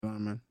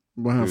man.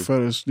 When I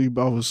fell asleep,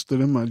 I was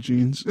still in my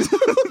jeans.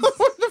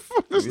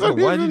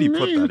 Why did he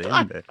put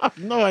that in there? I have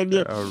no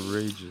idea.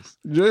 Outrageous.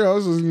 Jay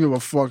also doesn't give a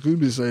fuck. He'd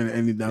be saying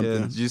any damn Yeah.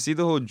 thing. Did you see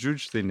the whole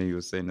Juge thing that he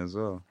was saying as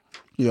well?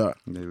 Yeah.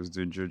 He was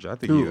doing Juge. I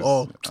think he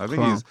was.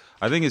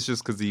 I think it's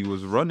just because he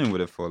was running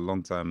with it for a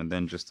long time and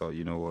then just thought,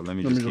 you know what, let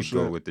me just keep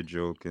going with the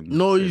joke. And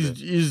no,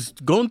 he's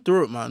going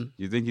through it, man.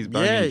 You think he's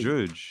banging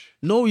Juge?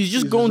 No, he's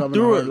just going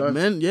through it,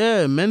 man.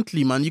 Yeah,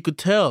 mentally, man. You could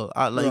tell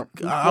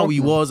how he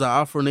was at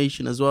Afro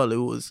Nation as well. It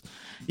was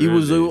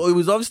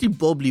obviously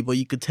bubbly, but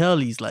you could tell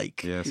he's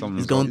like,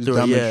 he's going through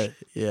it.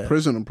 Yeah.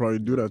 Prison will probably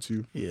do that to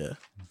you. Yeah.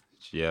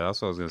 Yeah,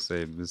 that's what I was gonna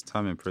say. His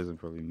time in prison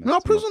probably. No,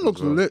 prison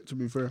looks lit. To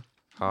be fair.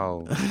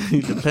 How?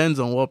 It depends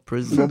on what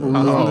prison.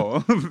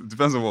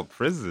 Depends on what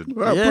prison.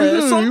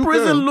 Some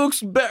prison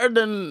looks better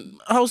than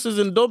houses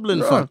in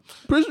Dublin.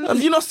 Prison.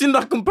 Have you not seen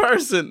that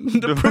comparison?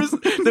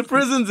 The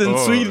prisons in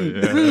Sweden.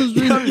 Yeah.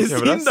 Have you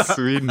seen that's that?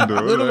 Sweden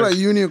though. They look like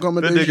uni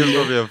accommodation. They can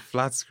probably have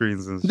flat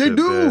screens and they shit.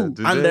 do.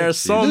 And there's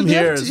some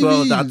here as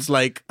well that's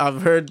like,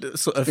 I've heard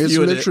a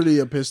few literally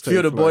a piss take. Few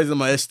of the boys in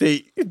my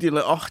estate, they're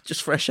like, oh,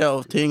 just fresh out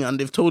of thing, and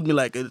they've told me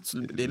like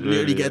they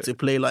literally get to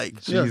play like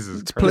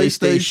Jesus it's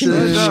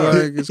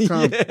PlayStation. It's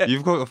kind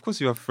of, of course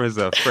you have friends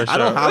that are fresh I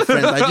don't have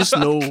friends.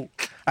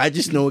 I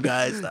just know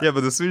guys. Yeah,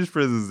 but the Swedish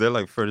prisons, they're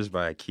like furnished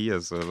by IKEA,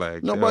 so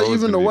like no, but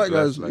even the white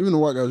guys,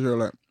 here,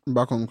 like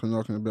back home, can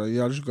be like,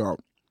 yeah, I just got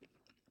out.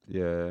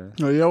 Yeah.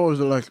 Oh yeah, what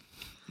was it like?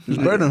 It's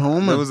better than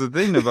home. There was a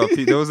thing about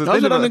people. There was a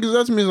thing about niggas.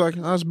 That's me. Like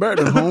that's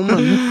better than home.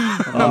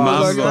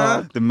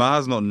 The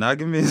ma's not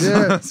nagging me.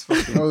 Yeah,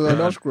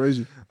 that's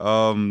crazy.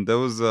 There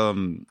was a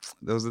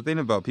thing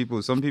about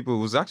people. Some people,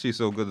 it was actually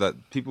so good that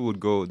people would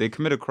go. They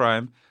commit a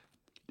crime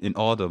in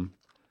autumn,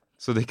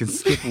 so they can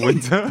skip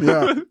winter.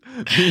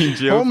 Be in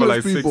jail homeless for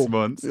like people. 6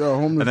 months. Yeah,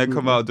 homeless. And then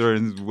come out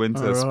during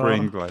winter,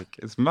 spring. Like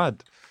it's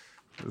mad.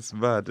 It's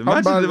bad.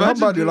 How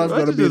bad your life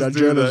gotta be that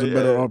jail is a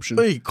better option?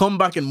 Wait, come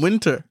back in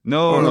winter?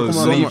 No,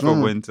 leave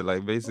for winter.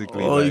 Like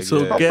basically. Oh, like,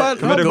 so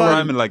commit a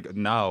crime in like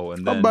now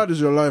and then. How bad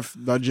is your life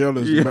that jail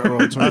is a better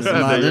alternative?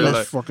 That's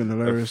like, fucking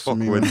hilarious to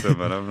me. Fuck winter,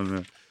 man. I'm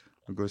gonna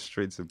go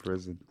straight to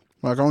prison.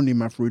 Like I don't need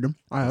my freedom.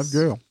 I have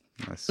jail.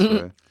 I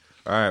swear.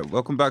 All right,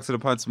 welcome back to the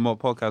Pints of Malt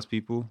podcast,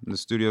 people. In the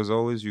studio, as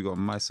always, you got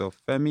myself,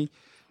 Femi,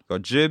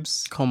 got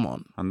Jibs. Come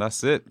on. And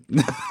that's it.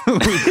 We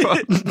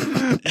got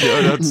the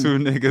other two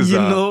niggas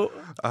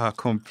are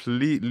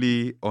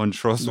completely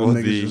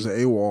untrustworthy. Niggas is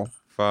AWOL.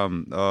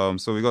 Fam.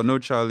 So we got no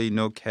Charlie,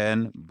 no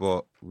Ken,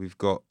 but we've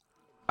got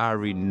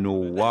Ari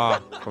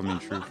Noah coming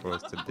through for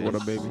us today. What a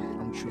baby.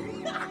 I'm sure.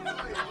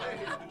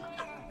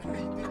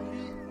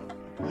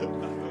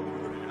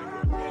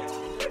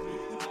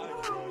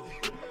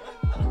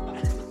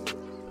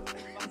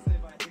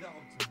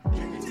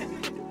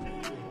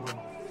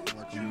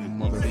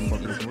 What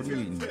are you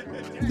eating?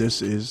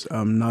 This is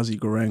Nazi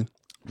goreng.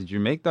 Did you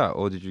make that,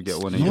 or did you get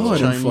one of yours? No, I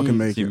didn't fucking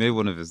make it. You made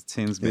one of his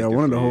tins. Yeah,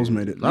 one of the hoes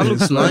made it. That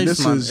looks nice,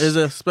 man. Is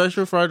it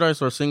special fried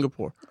rice or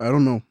Singapore? I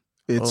don't know.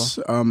 It's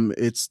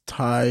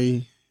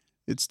Thai.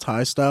 It's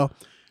Thai style.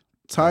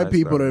 Thai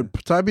people are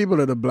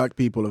the black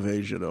people of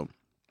Asia, though.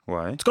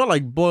 Why? It's got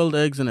like boiled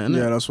eggs in it, innit?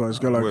 Yeah, that's why it's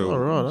got like.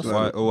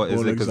 Why? What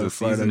is it? Because of the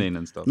seasoning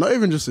and stuff. Not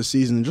even just the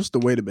seasoning, just the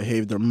way they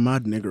behave. They're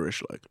mad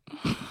niggerish, like.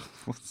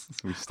 Why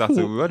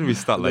did we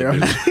start like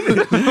this?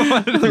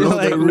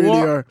 They really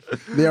are.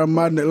 They are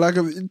mad. Like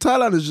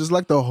Thailand is just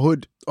like the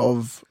hood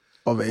of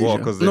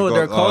Asia. Well,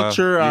 their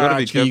culture are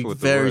actually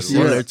very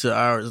similar to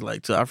ours,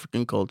 like to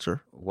African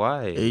culture.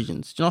 Why?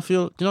 Asians. Do you not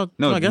feel?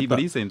 But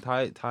he's saying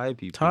Thai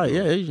people. Thai,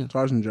 yeah, Asians.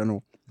 Thais in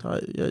general.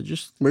 Thai, yeah,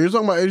 just. But you're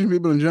talking about Asian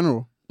people in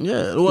general.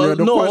 Yeah. Well,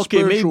 no,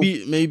 okay,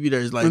 maybe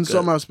there's like in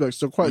some aspects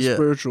they're quite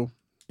spiritual.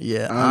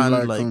 Yeah,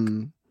 and like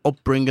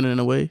upbringing in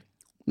a way.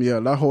 Yeah,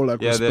 that whole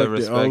like respect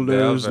the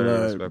elders,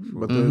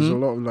 but there's a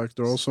lot of like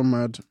they're also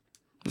mad.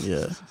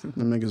 Yeah,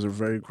 the niggas are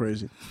very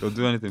crazy. They'll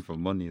do anything for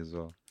money as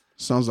well.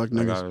 Sounds like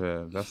niggas.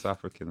 Yeah, that's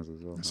Africans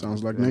as well.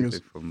 Sounds like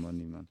niggas for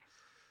money, man.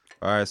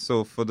 All right,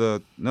 so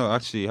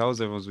actually, how was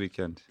everyone's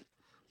weekend?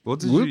 What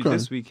did you do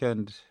this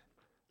weekend?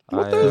 It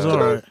was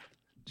alright.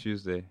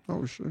 Tuesday.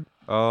 Oh shit.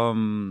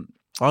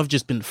 I've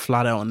just been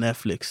flat out on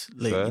Netflix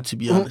lately, to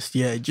be honest.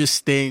 Yeah, just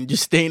staying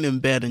in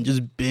bed and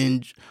just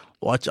binge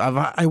watch.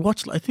 I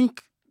watched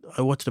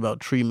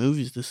about 3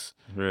 movies this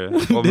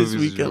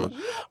weekend.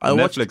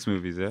 Netflix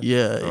movies, yeah.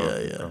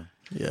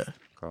 Yeah.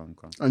 Calm.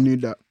 I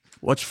need that.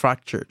 Watch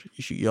Fractured.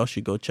 Y'all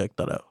should go check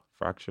that out.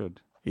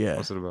 Fractured. Yeah.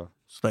 What's it about?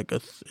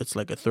 It's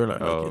like a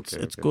thriller.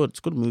 It's good. It's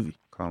a good movie.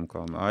 Calm.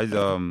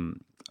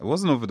 It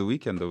wasn't over the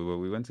weekend though, but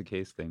we went to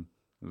Case thing.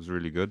 It was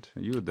really good.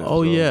 You were there.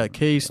 Oh yeah,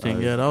 Case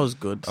thing. Yeah, that was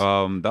good.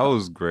 That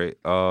was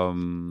great.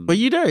 But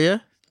you there?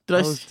 Yeah.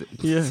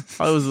 Yeah,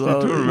 I was. I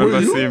don't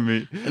remember seeing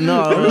me.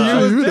 No,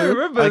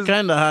 I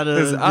kind of had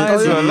his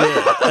eyes were like.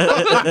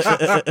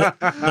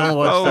 Don't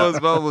watch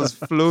that. I was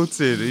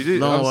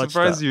floating. I'm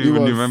surprised you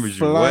even remembered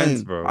you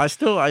went, bro. I was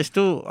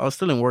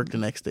still in work the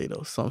next day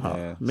though.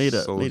 Somehow made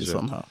it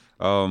somehow.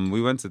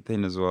 We went to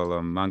Thin as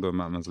well. Mango and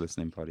Matman's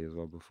listening party as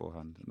well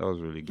beforehand. That was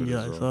really good as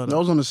well. I saw that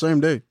was on the same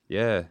day.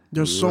 Yeah.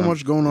 There's so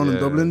much going on in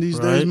Dublin these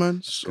days,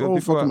 man. So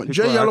fucking much.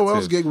 Jay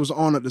Yellowell's gig was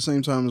on at the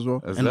same time as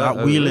well. And that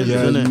Wheelings,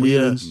 isn't it?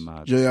 Wheelings,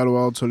 Jay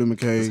Yellowell, Tully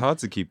McKay. It's hard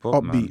to keep up,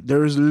 Upbeat. man.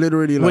 There is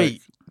literally like...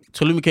 Wait,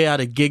 Tully McKay had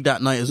a gig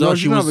that night as well? No,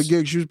 she didn't have a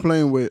gig. She was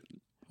playing with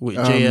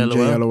Jay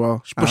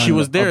LOL. But she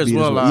was there as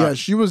well. Yeah,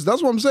 she was.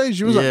 That's what I'm saying.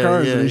 She was at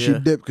Carnes and she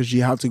dipped because she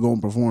had to go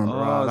and perform.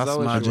 Oh, that's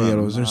not Jay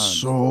LOL. There's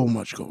so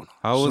much going on.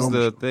 How was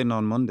the thing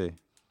on Monday?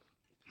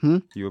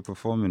 You were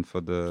performing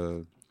for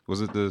the...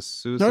 Was it the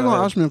suicide? They're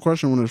gonna ask me a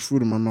question when there's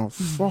food in my mouth.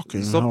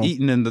 Fucking Stop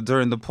eating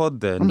during the pod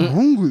then. I'm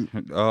hungry.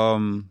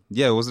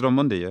 Yeah, was it on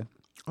Monday, yeah?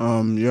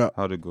 Yeah.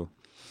 How'd it go?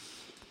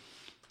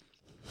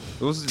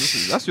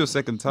 That's your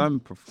second time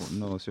performing.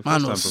 No, it's your first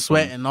time performing.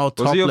 Sweating all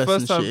topless. Was it your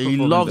first time and shit. He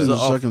loves it.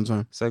 Second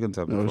time. Second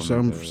time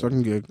performing.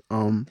 Second gig.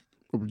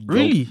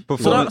 Really?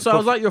 So I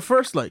was like your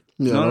first, like...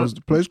 Yeah, that was,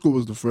 the Play School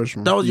was the first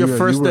one. That was your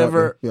first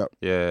ever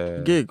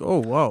gig? Oh,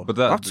 wow. But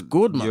that's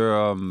good,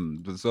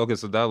 man. Okay,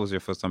 so that was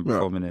your first time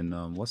performing in,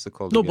 what's it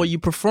called? No, but you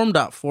performed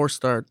that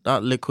 4-star,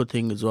 that liquid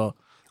thing as well.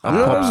 That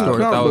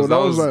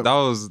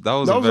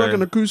was like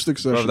an acoustic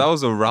session. Bro, that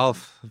was a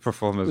Ralph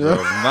performance, bro.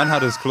 Man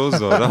had his clothes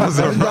on. That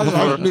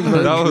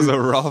was a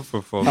Ralph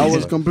performance. I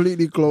was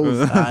completely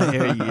clothed. I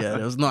hear you. Yeah,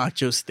 there was no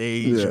actual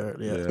stage.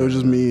 It was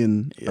just me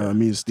and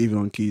Steven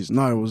on keys.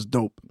 No, it was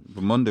dope.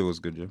 But Monday was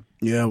good, yeah.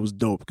 Yeah, it was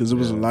dope because it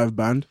was a live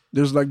band.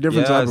 There's like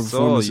different type of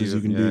performances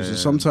you can do. So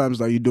sometimes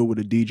like you do it with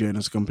a DJ and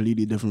it's a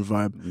completely different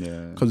vibe.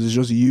 Yeah, because it's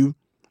just you.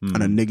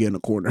 And a nigga in the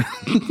corner.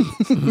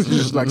 It's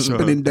just like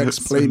spinning decks,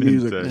 play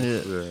music.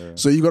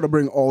 So you got to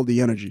bring all the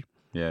energy.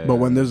 But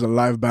when there's a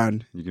live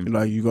band,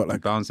 you got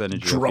like bounce energy.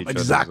 Drum,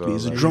 exactly.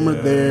 There's a drummer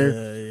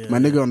there. My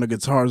nigga on the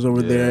guitars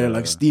over there.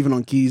 Like Steven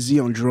on keys, Z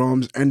on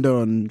drums,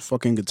 Enda on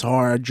fucking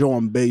guitar, Joe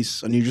on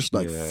bass, and you just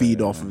like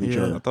feed off of each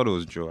other. I thought it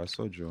was Joe. I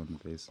saw Joe on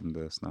the bass and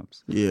the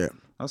snaps. Yeah,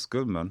 that's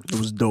good, man. It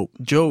was dope.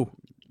 Joe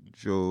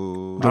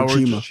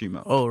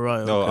Chima. Oh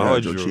right. No, our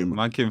Joe Chima.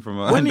 Man came from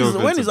when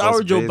is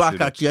our Joe back?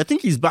 Actually, I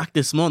think he's back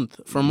this month.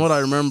 From what I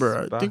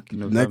remember, I think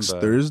next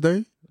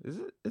Thursday. Is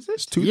it?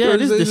 It's 2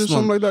 Thursdays it is or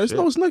something like that.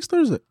 No, it's next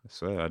Thursday. I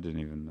swear, I didn't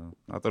even know.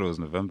 I thought it was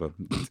November.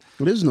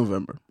 It is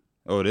November.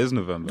 Oh, it is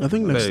November. I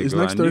think it's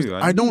next Thursday.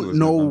 I don't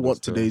know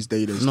what today's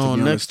date is. No,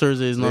 next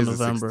Thursday is not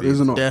November.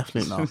 Is it not?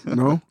 Definitely not.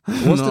 No.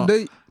 What's the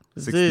date?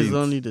 Today is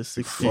only the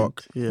 16th.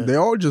 Fuck. Yeah. They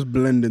all just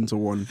blend into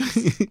one.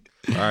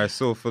 All right.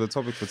 So for the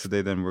topic for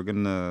today, then we're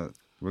gonna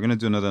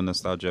do another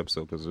nostalgia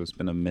episode because it's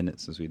been a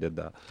minute since we did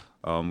that.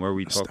 Where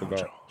we talk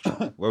about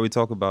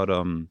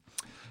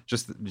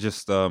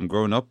just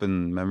growing up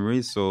and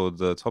memories. So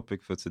the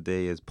topic for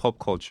today is pop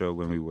culture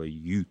when we were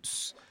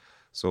youths.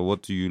 So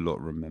what do you lot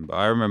remember?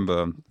 I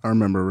remember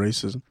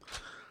racism.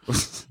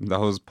 That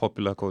was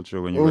popular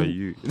culture when you were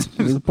youth.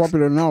 It's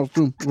popular now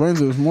too.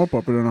 It's more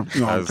popular now.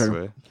 No,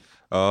 okay.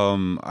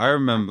 I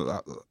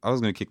remember. I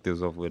was gonna kick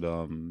this off with.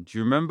 Do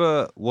you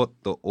remember what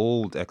the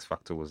old X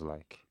Factor was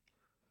like?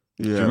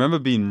 Yeah. Do you remember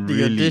being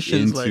really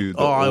into the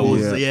old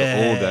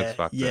X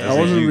Factor? Yeah. I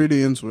wasn't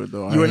really into it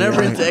though. You were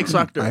never into X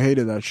Factor. I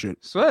hated that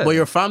shit. Swear. But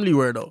your family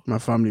were though. My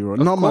family were.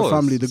 Not my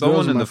family. The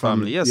girls in my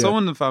family. Yeah,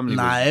 someone in the family.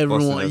 Nah,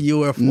 everyone. You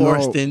were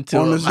forced into.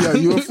 Honestly,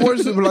 you were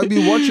forced to like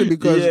be watching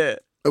because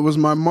it was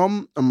my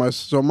mom and my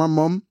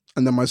mom.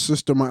 And then my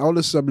sister, my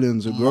eldest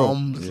siblings, a girl.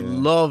 Moms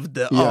loved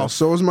it. Yeah,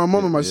 so it was my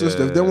mom and my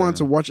sister. If they wanted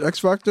to watch X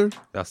Factor,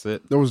 that's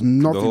it. There was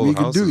nothing we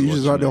could do. You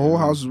just had the whole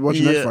house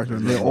watching X Factor.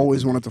 And they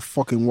always wanted to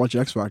fucking watch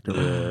X Factor.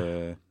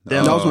 Yeah.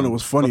 That was when it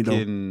was funny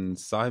though.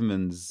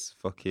 Simon's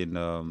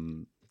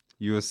fucking,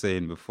 you were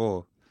saying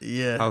before.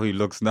 Yeah. How he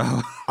looks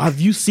now. Have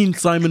you seen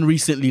Simon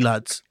recently,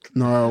 lads?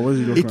 No, what is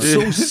he looking like? It's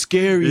so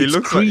scary. It's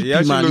creepy,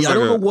 man. I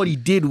don't know what he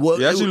did.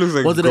 He actually looks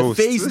like was a ghost.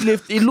 It a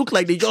facelift? It looked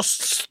like they just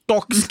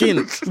stuck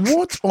skin.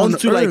 What on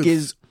onto earth? Like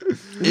his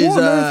what on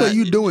earth are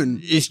you doing?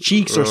 His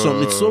cheeks or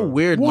something. It's so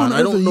weird, man.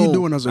 I don't know. You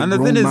doing as a and the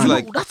grown thing is, man?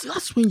 like,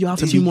 that's when you have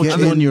too much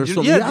money or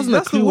something. Yeah,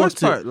 that's the worst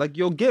part. Like,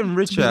 you're getting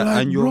richer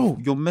and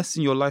you're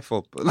messing your life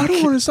up. I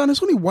don't understand.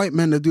 It's only white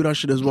men that do that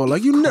shit as well.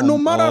 Like, no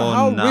matter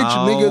how rich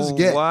niggas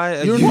get,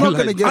 you're not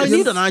gonna get. I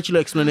need an actual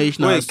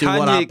explanation as to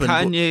what happened.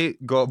 Kanye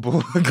got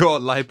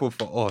lipo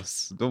for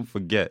us. Don't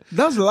forget.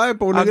 That's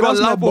lipo, nigga. I got that's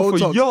lipo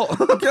for y'all.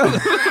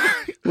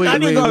 Wait,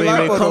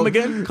 come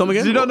again?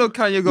 Do you not know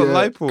Kanye got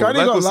lipo?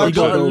 Kanye got lipo. He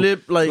got a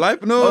lip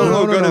like...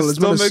 No, it's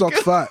gonna suck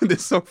fat. They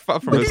suck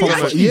fat from his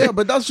stomach. Yeah,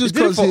 but that's just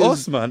because for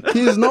us, man.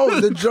 He's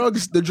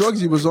the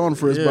drugs he was on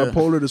for his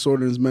bipolar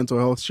disorder and his mental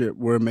health shit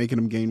were making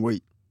him gain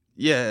weight.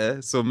 Yeah,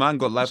 so man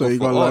got lipo so he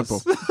for got us.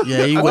 Lipo.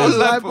 Yeah, he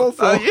got lipo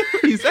for...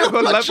 he said I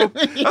got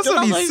lipo. That's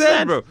what he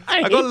said, bro.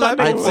 I got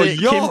lipo for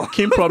y'all.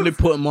 Kim probably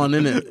put him on,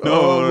 innit?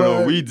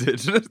 No, we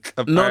did.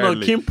 No,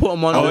 Kim put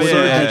him on the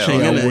surgeon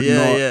thing,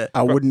 innit?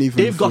 I wouldn't even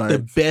They've got the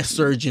best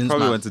surgeons,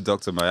 probably man. went to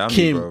Dr.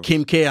 Miami,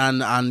 Kim K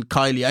and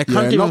Kylie. I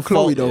can't even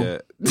Chloe, though.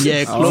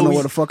 Yeah, Chloe. I don't know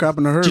what the fuck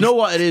happened to her. Do you know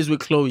what it is with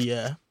Chloe,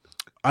 yeah?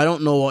 I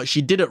don't know what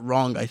she did it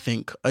wrong. I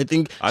think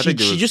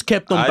she just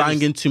kept on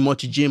banging too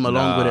much gym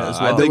along with it as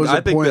well.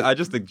 I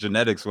just think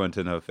genetics went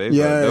in her favor.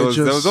 Yeah, there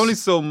was only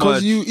so much.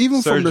 Because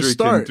even from the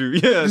start,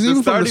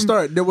 even from the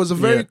start, there was a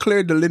very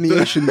clear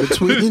delineation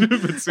between her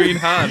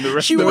and the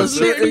rest. There were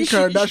certain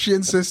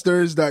Kardashian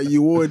sisters that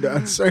you would,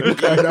 and certain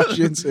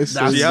Kardashian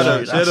sisters. She had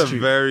a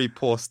very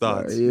poor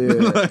start.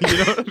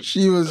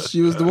 She was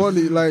the one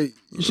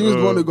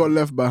who got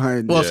left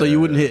behind. Well, so you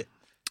wouldn't hit?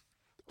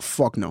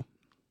 Fuck no.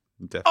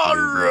 Definitely. All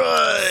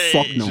right.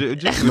 Fuck no.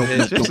 Just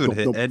would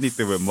hit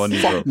anything with money,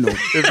 Fuck bro. no.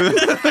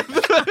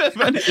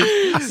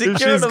 If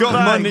she's got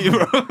money,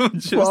 bro.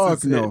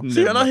 Fuck no.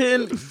 So you're not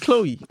hitting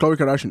Khloe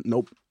Kardashian?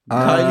 Nope.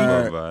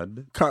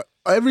 Kylie.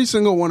 Every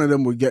single one of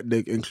them would get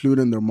dick,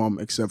 including their mom,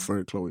 except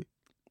for Khloe.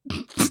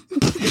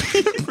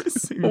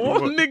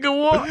 What nigga?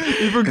 What?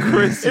 Even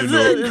Chris, is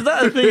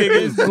that a thing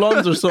against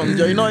blondes or something?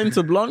 You're not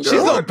into blondes?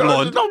 She's not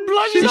blonde.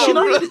 She's not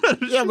blonde.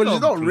 Yeah, but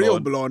she's not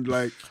real blonde.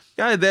 Like,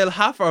 yeah, they're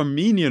half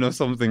Armenian or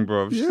something,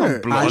 bro. She's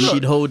not blonde. And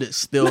she'd hold it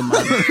still,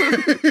 man.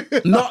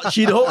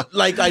 She'd hold,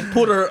 like, I'd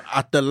put her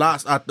at the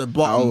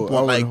bottom.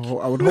 I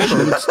would hold her.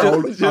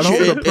 I'd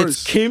hold her purse.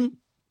 It's Kim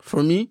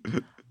for me,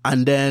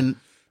 and then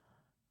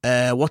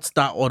what's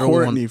that other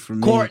Courtney one? For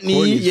me.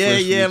 Courtney,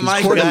 yeah,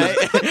 my guy.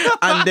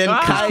 And then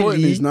Kylie.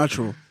 Courtney's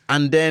natural.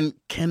 And then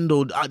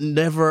Kendall.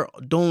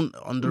 Don't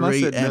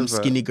underrate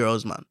skinny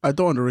girls, man. I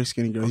don't underrate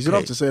skinny girls. You don't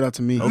have to say that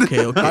to me.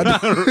 Okay.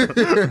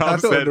 I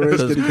don't underrate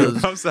skinny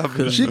girls.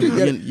 She can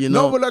get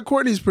no, but like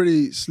Courtney's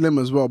pretty slim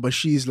as well. But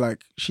she's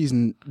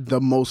the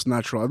most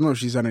natural. I don't know if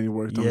she's had any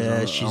work done.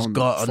 Yeah, she's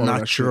got a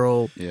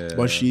natural. Yeah,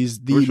 but she's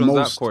the Which one's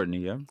most. That Courtney,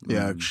 yeah.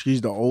 Yeah,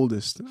 she's the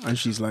oldest, and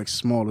she's like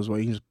small as well.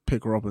 You can just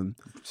pick her up and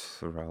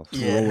throw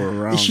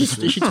her around.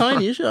 Is she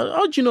tiny?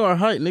 How'd you know her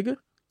height, nigga?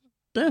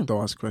 Damn.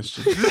 Don't ask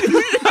questions. All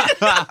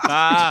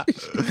I do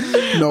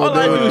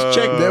is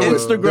check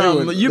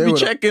Instagram. You be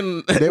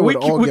checking. They would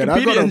all get.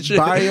 I got a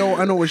bio.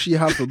 I know what she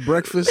had for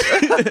breakfast.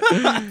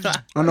 I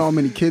know how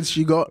many kids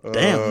she got.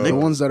 Damn, the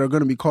ones that are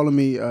going to be calling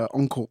me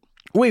uncle.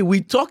 Wait,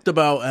 we talked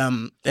about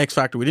X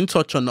Factor. We didn't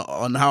touch on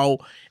how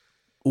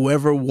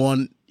whoever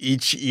won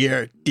each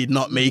year did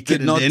not make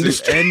it in the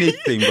industry.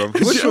 Anything, bro.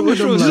 Which one?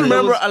 Do you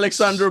remember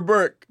Alexandra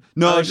Burke?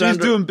 No, she's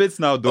doing bits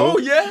now, though. Oh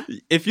yeah.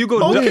 If you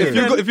go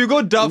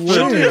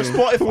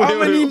Dufford, how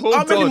many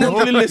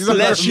monthly listeners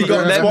let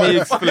me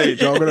explain.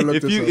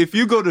 If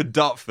you go to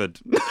Dartford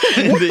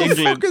in England,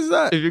 fuck is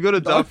that? If you go to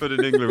Dartford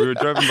in England, we were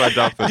driving by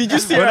Dartford. Did you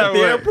see her at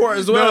the airport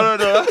as well?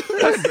 No.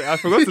 I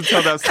forgot to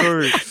tell that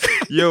story.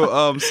 Yo,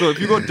 so if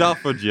you go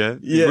Dartford,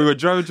 we were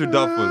driving to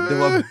Dartford. There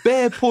were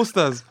bare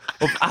posters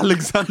of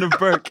Alexandra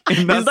Burke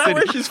in that city.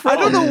 Where she's from? I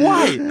don't know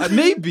why.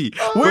 Maybe.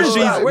 Where's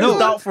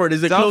Dartford?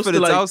 Is it close to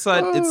like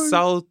outside?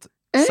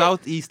 It's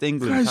southeast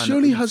England. Guys, she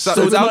only has.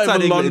 So it's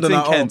outside England. It's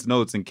in Kent.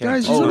 No, it's in Kent.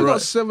 Guys, she's only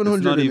got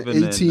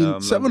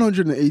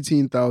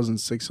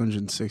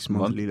 718,606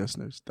 monthly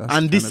listeners.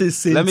 And this is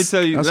since. Let me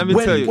tell you.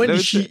 When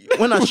has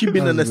she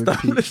been an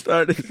established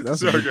artist?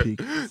 That's a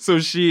peak. So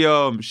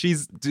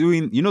she's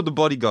doing. You know The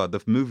Bodyguard, the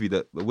movie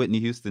that Whitney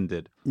Houston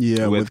did.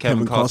 Yeah, with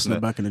Kevin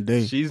Costner back in the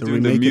day. She's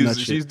doing the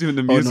music. She's doing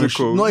the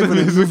musical. Not even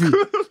a movie.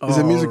 It's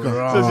a musical.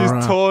 So she's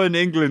touring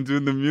England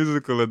doing the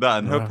musical and that,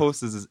 and her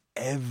posters is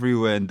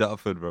everywhere in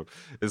Dartford, bro.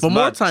 But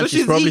more time,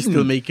 she's probably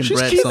still making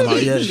bread somehow.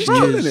 Yeah, she's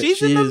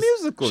in the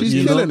musical.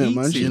 She's killing it,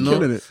 man. She's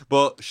killing it.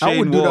 But I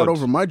would do that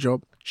over my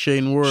job.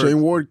 Shane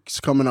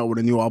Ward's coming out with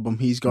a new album.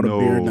 He's got a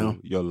beard now.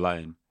 You're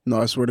lying. No,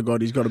 I swear to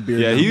God, he's got a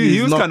beard. Yeah, now.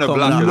 he was kind of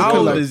black. How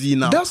old is he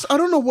now? I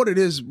don't know what it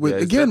is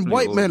with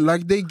white old. men.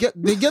 Like they get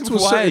to a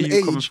certain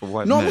age. No,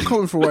 I'm not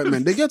coming for white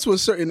men. They get to a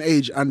certain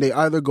age and they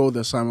either go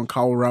the Simon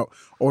Cowell route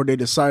or they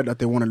decide that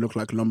they want to look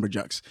like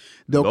lumberjacks.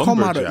 They'll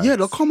come out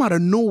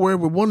of nowhere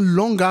with one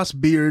long ass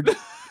beard.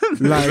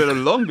 Like a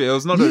long beard. It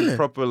was not a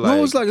proper like. No,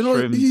 it was like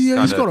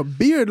he's got a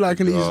beard and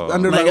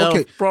they're like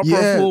okay,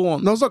 proper full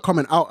one. No, it's not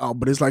coming out,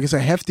 but it's like it's a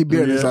hefty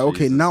beard. It's like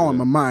okay, now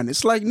I'm a man.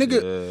 It's like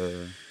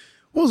nigga.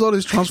 What was all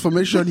this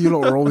transformation you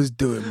lot were always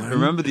doing, man?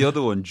 Remember the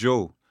other one,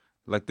 Joe?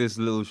 Like this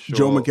little show.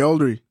 Joe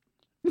McElderry.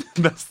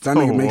 That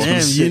nigga makes me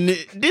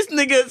sick. This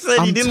nigga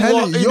said he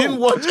didn't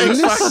watch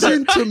X Factor.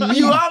 Listen to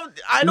me.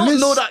 I don't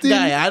know that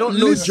guy. I don't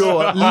know Joe.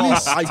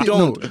 I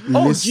don't. Do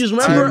you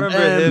remember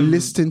him?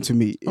 Listen to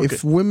me. Okay.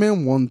 If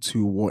women want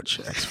to watch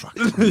X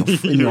Factor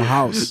in your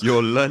house,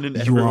 you're learning.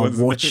 You are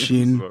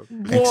watching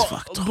X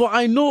Factor. But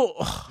I know.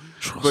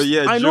 But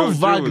yeah, I know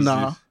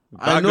Wagner.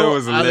 I know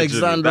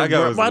Alexander,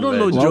 but I don't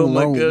know Joe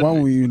McElderry. Why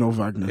will you know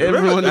Wagner?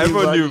 Everyone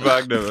knew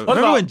Wagner.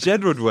 Remember when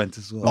Jedward went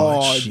as well?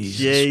 Oh,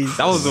 jeez.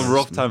 That was a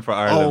rough time for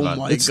Ireland, man.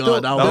 Oh, my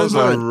God. That was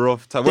a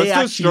rough time. We're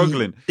still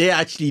struggling. They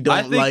actually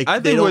don't they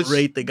don't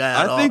rate the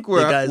guy at all. I think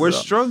we're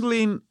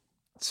struggling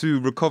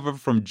to recover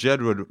from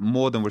Jedward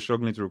more than we're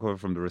struggling to recover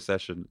from the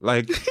recession.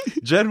 Like,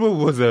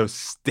 Jedward was a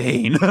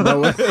stain. Big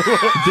time.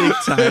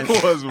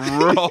 It was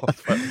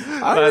rough.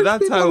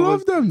 That time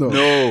loved them, though.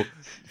 No.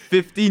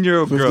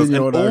 15-year-old girls and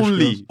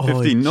only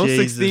 15, no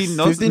 16,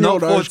 no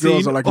 14.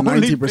 Girls are like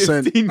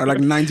 90%. Are like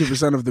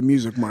 90% of the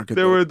music market.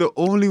 They were the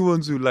only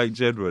ones who liked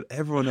Jedward.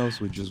 Everyone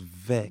else was just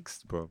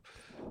vexed, bro.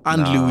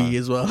 And Louis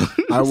as well.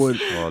 I would.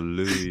 Oh,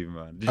 Louis,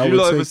 man. Did you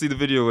not ever see the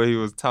video where he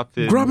was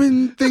tapping?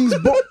 Grabbing things,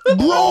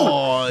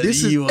 bro.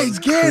 This is,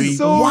 again,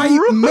 so white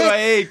men.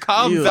 Hey,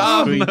 calm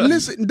down.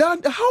 Listen,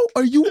 Dad, how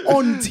are you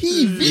on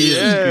TV?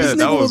 This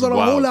nigga was on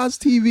a whole ass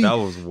TV. That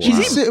was wild.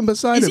 She's sitting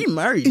beside him. Is he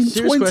married? In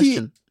Serious 20...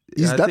 question.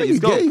 He's got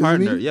a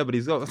partner. Yeah, but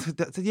he's got.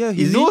 Yeah,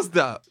 he knows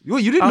that. You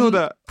didn't know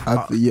that.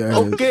 Yeah.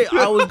 Okay,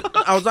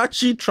 I was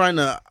actually trying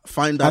to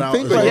find that out.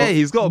 Yeah,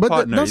 he's got a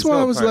partner. That's why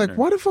I was like,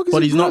 why the fuck is he?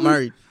 But he's not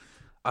married.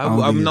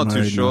 I'm not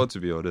too sure, to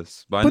be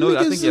honest. But I know.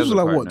 I think he has a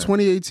partner. Like what,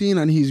 2018,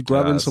 and he's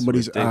grabbing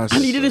somebody's ass,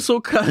 and he did it so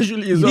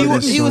casually as well.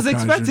 He was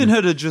expecting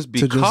her to just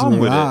be calm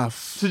with it.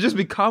 To just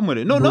be calm with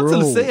it. No, not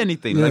to say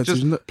anything. Like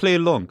just play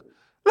along.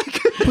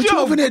 Like,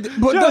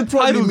 but that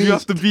probably means you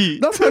have to be.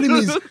 That probably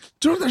means. Do you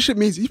know what that shit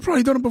means? He's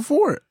probably done it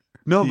before.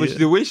 No, but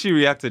the way she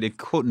reacted, it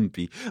couldn't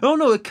be. Oh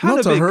no, it kind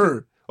of not to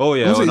her. Oh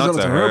yeah, he's not done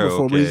it to her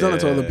before, but he's done it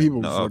to other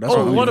people before. That's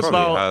what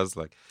about?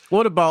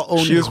 What about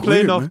only? She was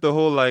playing off the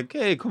whole like,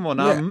 hey, come on,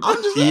 I'm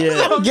just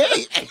I'm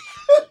gay.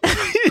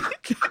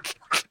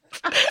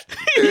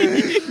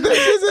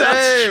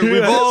 Hey,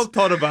 we've all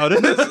thought about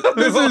it.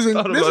 This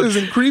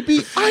isn't creepy.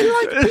 I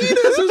like penis.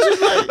 It's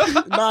just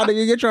like, nah,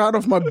 nigga, get your hand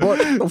off my butt.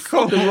 What the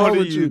fuck is wrong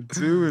with you?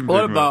 Doing,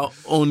 what about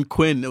Owen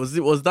Quinn? Was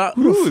that?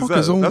 Who the fuck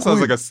is Owen Quinn? That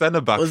sounds like a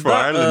centre back for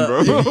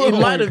Ireland, bro. It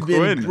might have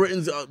been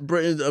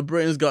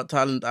Britain's Got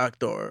Talent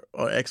actor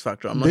or X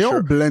Factor. I'm not sure. They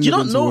all blended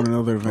into one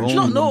another eventually. Do you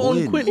not know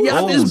Owen Quinn? He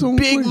had this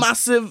big,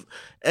 massive.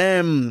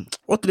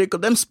 What do they call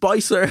them?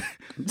 Spicer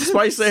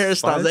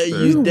hairstyles that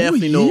you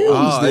definitely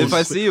know. If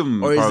I see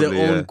him, or is probably,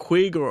 it Owen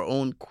Quigg or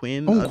Owen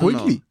Quinn? Owen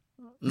Quigley.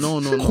 No.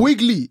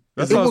 Quigley.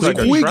 It was like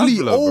Quigley.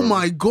 Traveler, oh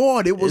my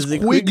god, it was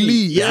Quigley.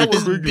 Yeah,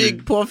 this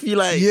big puffy it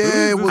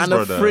was and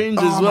a fringe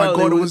as well. Oh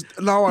my god, it was.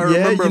 Now I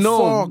remember.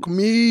 Fuck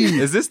me.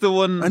 Is this the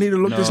one? I need to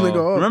look this nigga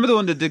up. Remember the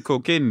one that did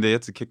cocaine? They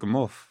had to kick him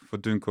off for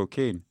doing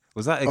cocaine.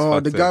 Was that X Factor? Oh,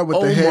 the guy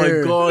with the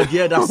hair. Oh my god,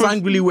 yeah, that's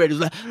angrily weird. It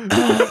was like,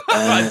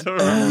 I don't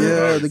remember.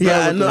 Yeah, the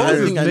guy with the hair. What's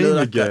his name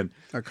again?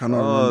 I cannot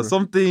remember.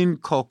 Something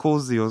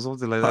Kokosi or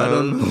something like that. I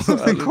don't know.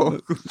 Something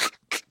called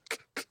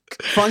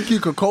Frankie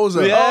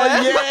Kokoza. Yeah. Oh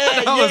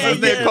yeah, that was his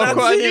name.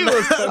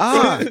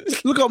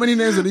 Look how many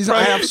names of these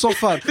I have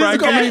suffered.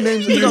 Look how many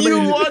names.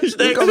 You watched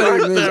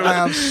that? I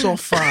have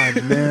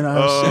suffered, man. I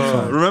have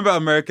suffered. Remember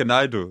American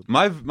Idol?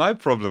 My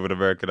problem with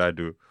American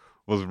Idol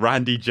was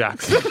Randy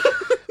Jackson.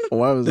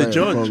 Why was the that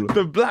judge?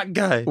 The black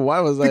guy. Why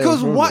was that?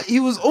 Because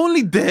he was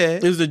only there.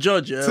 He was the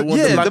judge, yeah.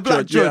 The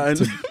black judge.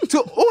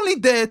 To only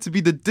there to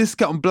be the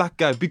discount black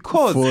guy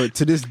because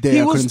to this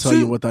day I couldn't tell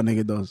you what that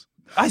nigga does.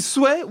 I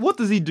swear, what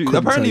does he do?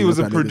 Apparently, he was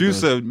a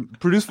producer,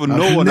 produced for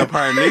no one.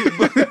 Apparently,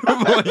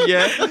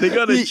 yeah, they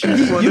got to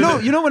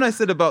you know when I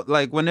said about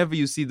like whenever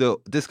you see the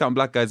discount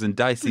black guys in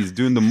Dicey's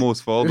doing the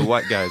most for all the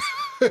white guys.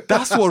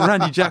 That's what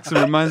Randy Jackson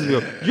reminds me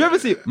of. You ever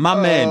see my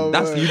man?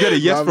 You get a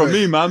yes from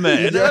me, my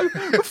man.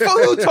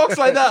 Who talks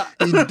like that?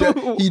 He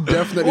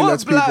definitely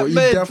lets people. He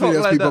definitely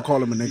lets people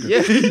call him a nigga.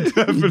 Yeah, he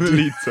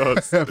definitely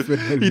does.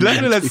 He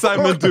let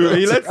Simon do it.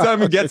 He let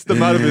Simon get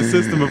them out of his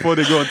system before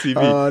they go on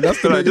TV.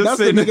 That's the nigga that's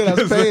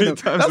paying him.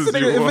 That's the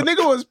nigga. If a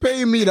nigga was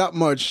paying me that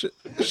much,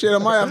 shit, I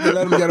might have to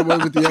let him get away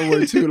with the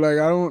N-word too. Like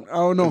I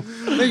don't know.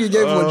 Nigga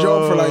gave him a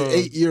job for like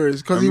 8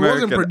 years because he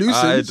wasn't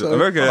producing. So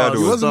American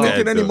Idol he wasn't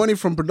making any money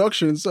from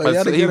production. So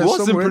he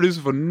wasn't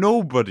producing for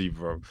nobody,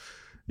 bro.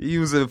 He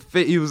was a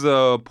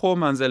poor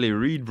man's L.A.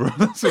 Reid, bro.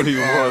 That's what he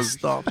was.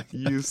 Stop.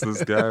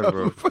 Useless guy,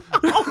 bro.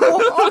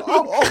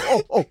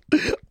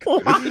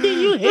 Why do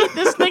you hate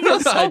this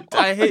nigga so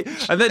I hate.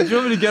 And then do you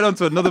want me to get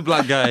onto another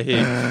black guy I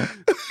hate?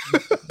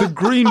 The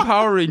Green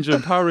Power Ranger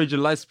and Power Ranger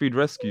Lightspeed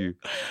Rescue.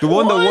 The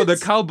one that wore the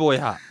cowboy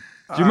hat.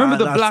 Do you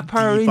remember the Black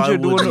Power Ranger?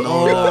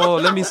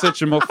 Let me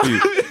search him up for you.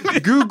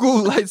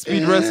 Google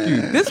Lightspeed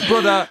Rescue. This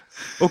brother.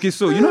 Okay,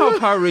 so you know how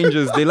Power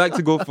Rangers, they like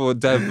to go for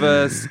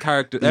diverse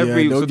characters.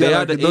 So they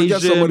had the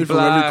Asian,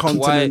 black,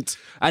 white,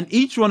 and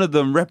each one of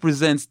them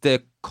represents their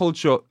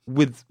culture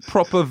with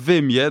proper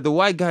vim. Yeah, the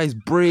white guy is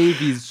brave.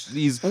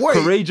 He's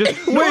courageous.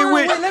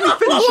 Wait. Let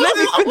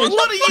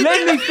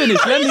me finish.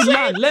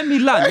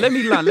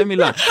 Let me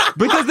land.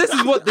 Because this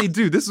is what they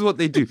do.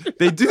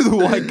 They do the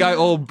white guy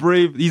all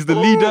brave. He's the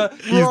leader.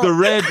 He's the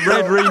Red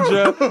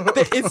Ranger.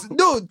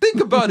 Think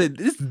about it.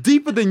 It's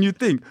deeper than you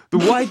think. The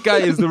white guy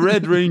is the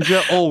Red Ranger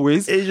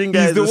always. Asian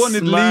guy is the one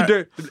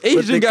leader. The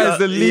Asian guy is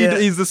the leader.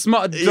 He's the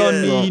smart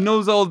Johnny. Yeah. He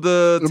knows all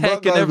the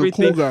tech and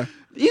everything. Cool guy.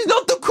 He's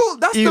not the cool.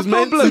 That's the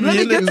problem.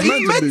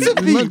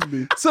 He's meant to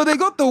be. So they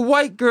got the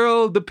white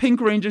girl, the pink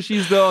ranger.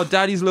 She's the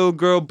daddy's little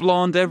girl,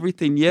 blonde,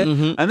 everything. Yeah.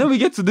 Mm-hmm. And then we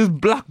get to this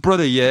black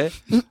brother. Yeah.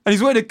 And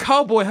he's wearing a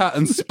cowboy hat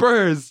and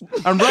spurs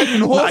and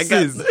riding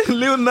horses.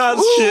 Lil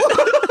Nas shit.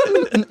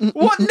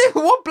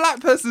 What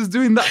black person is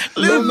doing that?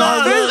 Lil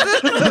Nas.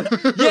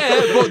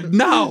 Yeah, but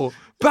now.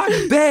 back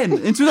then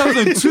in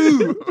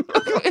 2002.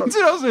 In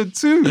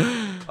 2002.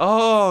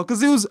 Oh,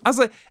 because I was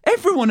like,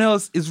 everyone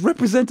else is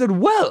represented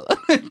well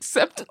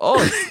except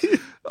us.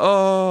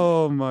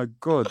 Oh my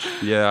God.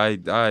 Yeah,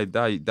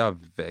 that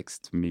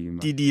vexed me, man.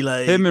 Did he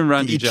like him and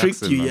Randy Jackson,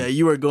 tricked you? Man. Yeah,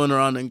 you were going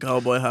around in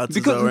cowboy hats.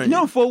 Because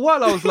right? For a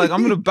while I was like,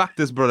 I'm gonna back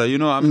this brother. You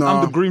know, I'm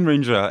the Green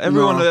Ranger.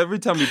 Every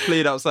time we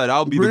played outside,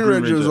 I'll be the Green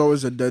Ranger. Was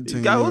always a dead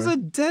team. Guy was a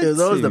dead team. It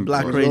was always the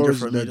Black Ranger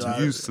for me.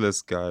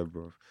 Useless guy,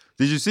 bro.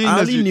 Did you see? I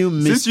only knew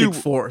Mystic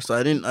Force.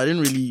 I didn't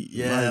really.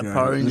 Yeah,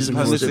 Power Rangers.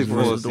 Mystic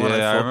Force. Yeah,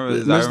 I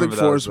remember. Mystic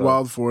Force,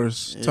 Wild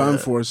Force, Time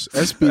Force,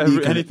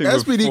 SPD.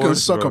 SPD can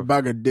suck a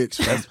bag of dicks.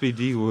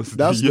 SPD was.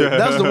 That's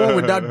the one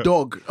with that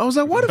dog. I was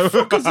like, why the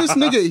fuck is this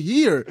nigga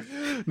here?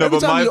 No,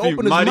 but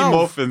Mighty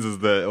Morphins is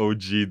the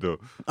OG though.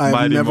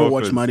 I've never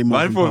watched Mighty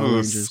Morphins. Mighty Morphins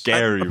was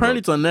scary. Apparently,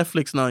 it's on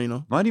Netflix now. You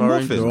know, Mighty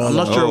Morphins. I'm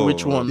not sure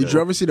which one. Did you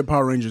ever see the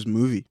Power Rangers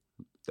movie?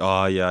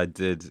 Oh yeah, I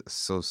did.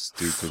 So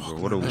stupid, bro.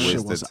 What a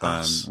wasted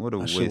time. What a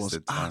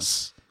wasted time.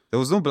 There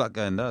was no black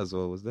guy in that as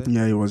well, was there?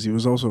 Yeah, he was. He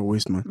was also a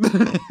waste man.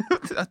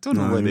 I don't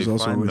know where they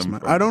find them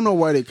from. I don't know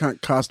why they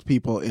can't cast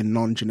people in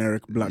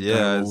non-generic black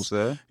guy roles.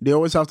 They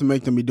always have to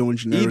make them be doing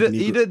generic.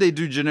 Either they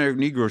do generic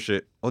Negro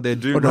shit or they're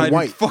doing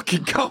white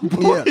fucking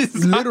cowboys. Yeah,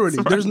 literally.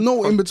 There's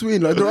no in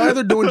between. Like they're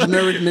either doing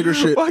generic nigger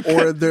shit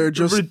or they're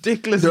just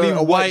ridiculously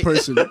a white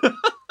person.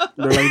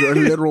 They're like a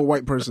literal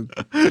white person.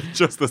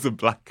 Just as a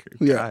black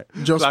guy. Yeah,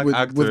 just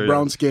black with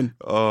brown skin.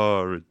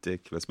 Oh,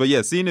 ridiculous. But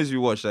yeah, seeing as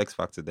you watched X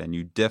Factor then,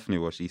 you definitely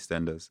watched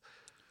EastEnders.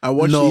 I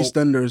watched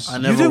EastEnders. I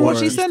never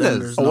watched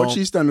EastEnders. I watched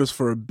EastEnders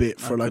for a bit,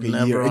 for like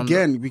a year.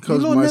 Again,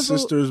 because my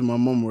sisters, my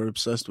mom were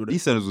obsessed with it.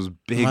 EastEnders was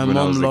big when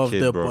I was a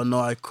kid, bro. But no,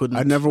 I couldn't.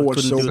 I never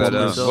watched soap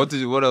operas.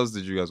 What else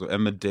did you guys watch?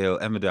 Emmerdale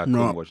I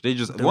couldn't watch.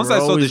 Once I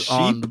saw the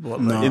sheep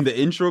in the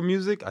intro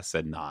music, I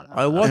said, nah.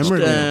 I watched Get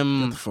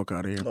the fuck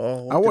out of here.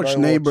 I watched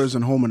Neighbors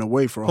and Home and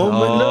Away for a whole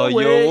month. Oh,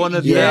 you're one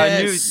of the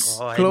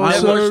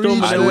Closer,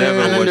 and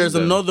then there's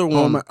another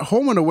one.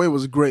 Home and Away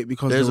was great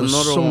because there was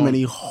so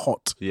many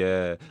hot.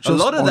 Yeah. A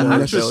lot of the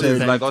actresses.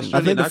 Like I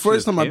think the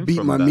first time I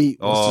beat my meat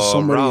was to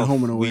somebody at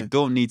Home and Away. We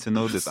don't need to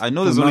know this. I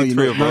know there's only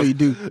three of us. No, you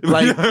do.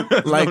 Like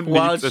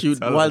while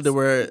they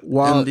were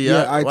in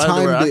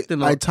the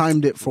I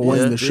timed it for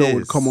when the show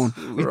would come on.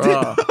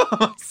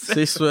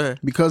 I swear.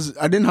 Because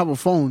I didn't have a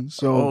phone,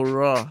 so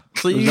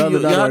So you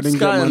had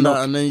Sky and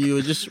that, and then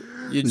you just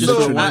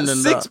at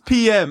 6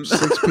 p.m.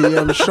 6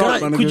 p.m.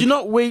 sharp. Could you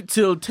not wait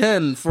till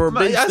 10 for a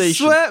base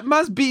station? I swear,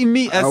 man's beating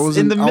me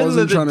in the middle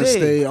of the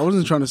day. I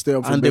wasn't trying to stay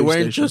up for and Babe they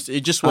weren't Station.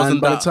 It just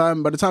wasn't by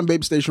the time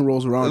Babe Station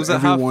rolls around, it was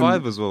at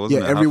 5:30 as well,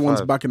 wasn't it? Yeah,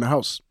 everyone's back in the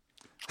house.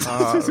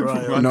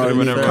 Right. No,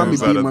 you can't be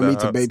beating my meat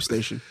to Babe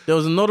Station. There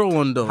was another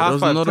one though.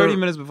 30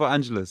 minutes before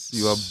Angelus,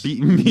 you are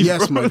beating me.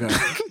 Yes, my guy.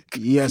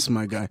 Yes,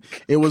 my guy.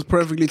 It was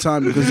perfectly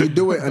timed because you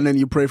do it and then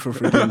you pray for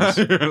forgiveness.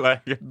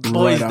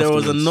 Boys, there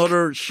was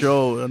another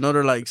show,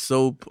 another like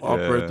soap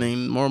opera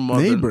thing, more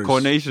modern. Neighbors.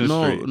 Coronation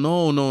Street.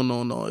 No.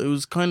 It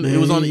was it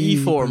was on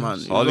E4, man.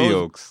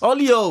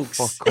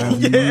 Hollyoaks.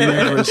 I've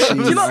never seen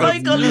Do you not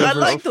like Hollyoaks? I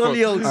liked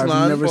Hollyoaks, man.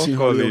 I've never seen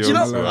Hollyoaks.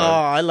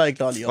 I liked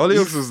Hollyoaks.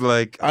 Hollyoaks was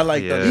like... I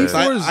liked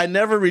Hollyoaks. I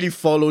never really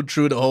followed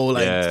through the whole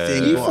thing.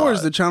 E4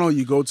 is the channel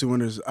you go to when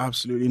there's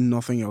absolutely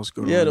nothing else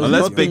going on.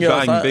 Unless Big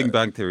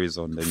Bang Theory is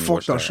on.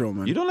 Fuck that show,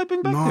 man. You don't like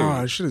Big Bang Theory?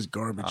 Nah, that shit is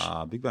garbage.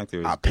 Big Bang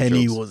Theory.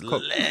 Penny was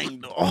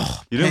lang.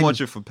 You didn't watch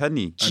it for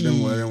Penny? I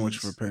didn't watch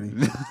it for Penny.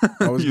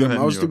 I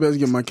was too busy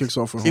getting my kicks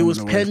off for Home and Away. It was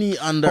Away. Penny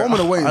and Home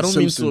and Away. I don't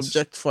mean to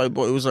objectify,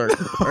 but it was our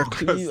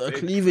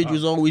cleavage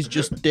was always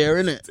just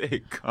there, innit?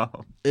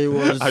 It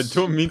was. I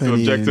don't mean to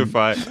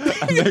objectify.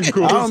 I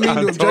don't mean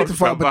to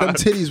objectify, but them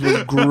titties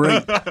was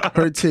great.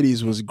 Her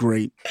titties was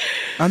great,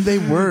 and they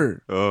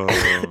were.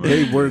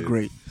 They were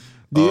great.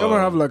 Do you ever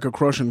have like a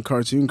crush on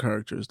cartoon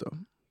characters though?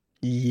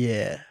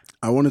 Yeah.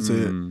 I wanted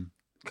to.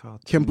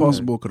 Kim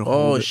Possible could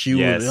hold it. She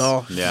would.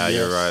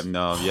 You're right.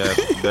 No, yeah,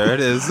 there it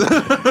is.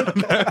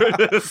 There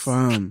it is.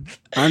 Fam.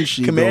 And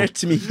she Come here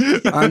to me.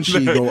 And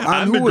she go.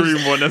 And the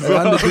green one as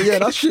well.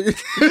 That's she.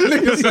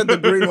 Nigga said the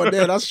green one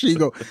there. That's she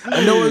go.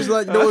 And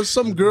there was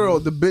some girl,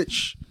 the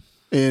bitch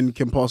in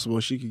Kim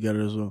Possible. She could get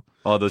it as well.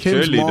 Oh, the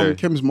cheerleader.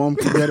 Kim's mom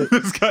could get it.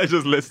 This guy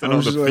just listed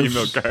all the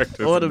female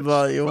characters. What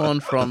about you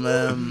one from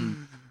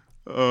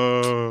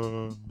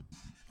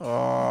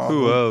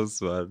who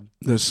else, man?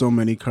 There's so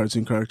many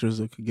cartoon characters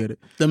that could get it.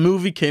 The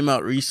movie came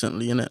out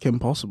recently, innit? Kim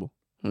Possible.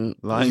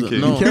 Lion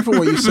King. No. Be careful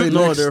what you say next.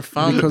 No, they're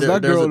family. Because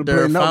that girl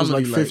playing that was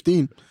like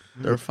 15.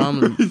 Their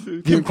family.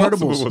 The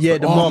Incredibles. Yeah,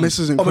 the mom.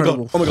 Mrs.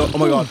 Incredible. Oh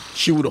my god.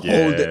 She would hold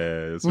it.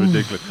 It's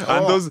ridiculous.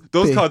 And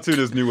those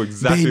cartooners knew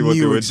exactly what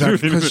they were doing.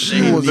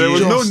 There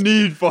was no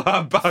need for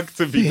her back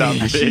to be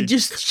that big.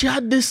 She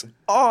had this.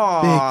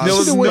 There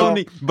was no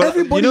need.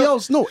 Everybody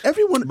else, no,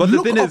 everyone. But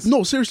the thing is,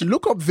 no, seriously,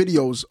 look up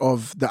videos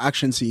of the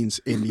action scenes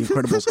in The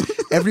Incredibles.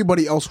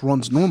 Everybody else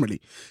runs normally.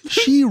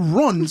 She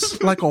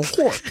runs like a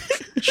horse.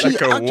 She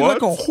acted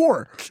like a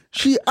whore.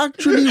 She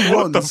actually runs.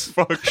 What the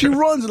fuck? She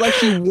runs like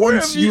she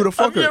wants you to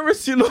fuck her. Have you ever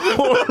seen a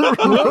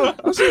whore?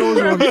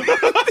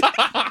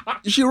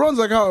 She runs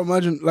like how I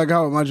imagine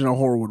a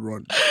whore would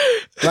run.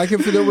 Like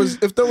if there was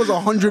a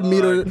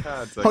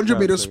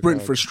 100-meter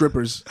sprint for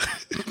strippers.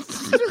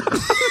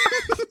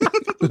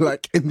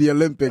 Like in the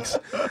Olympics.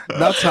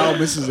 That's how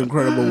Mrs.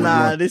 Incredible would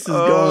run. This is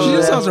going. She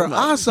just has her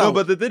ass out. No,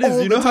 but the thing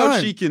is, you know how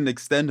time. she can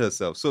extend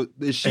herself. So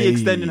is she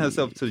extending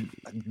herself to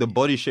the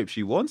body shape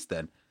she wants?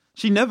 Then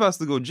she never has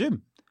to go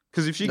gym.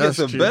 Because if she gets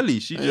a belly,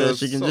 she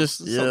just can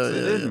sucks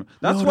it in.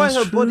 That's why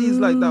her body is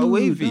like that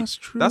wavy. That's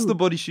true. That's the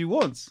body she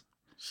wants.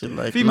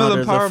 Like, female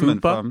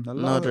empowerment, fam.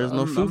 No, there's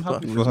no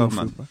fupa. For her,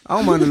 man. I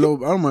don't mind a little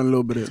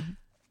bit of it.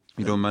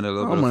 You don't mind a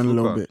little bit? I don't mind a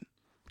little bit.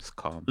 It's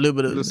calm. A little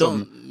bit of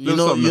you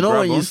know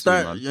when you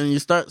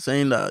start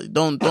saying that,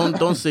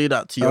 don't say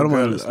that to your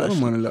girl. I don't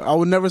mind a little. I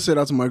would never say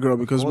that to my girl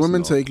because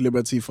women take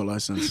liberty for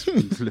license.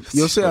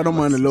 You'll say I don't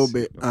mind a little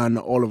bit, and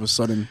all of a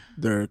sudden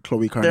they're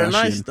Khloe Kardashian. They're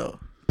nice though.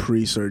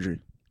 Pre-surgery.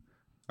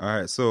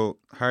 All right, so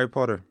Harry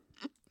Potter.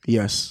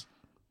 Yes.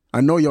 I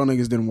know y'all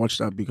niggas didn't watch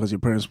that because your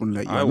parents wouldn't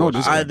let you.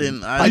 I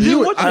didn't. I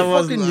knew it. I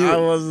wasn't.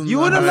 You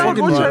weren't allowed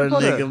to watch Harry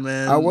Potter, nigga,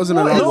 man. I wasn't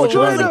allowed to watch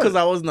it because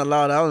I wasn't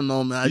allowed. I don't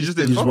know, man. I just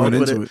didn't fuck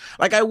with it.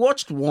 Like I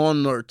watched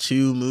 1 or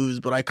 2 movies,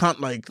 but I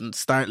can't like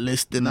start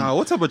listing. Nah,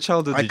 what type of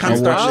childhood did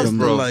you watch,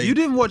 bro? Like, you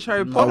didn't watch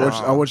Harry Potter.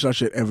 I watched that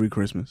shit every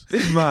Christmas.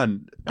 This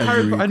man,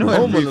 I know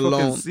Home every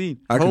Alone. fucking scene.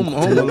 Home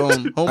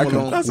Alone.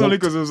 That's only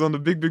because it was on the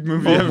big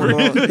movie.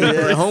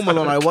 Yeah, Home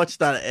Alone. I watched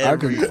that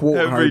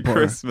every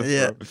Christmas.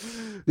 Yeah.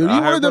 You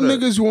one of them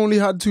niggas who only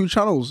had 2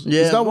 channels.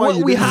 Yeah, is that why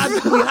we had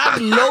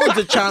loads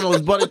of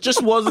channels, but it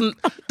just wasn't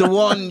the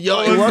one.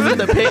 It wasn't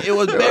the pay. It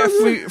was bare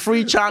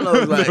free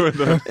channels. Like they were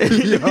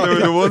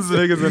the ones the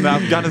niggas in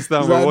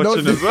Afghanistan were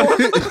watching as well.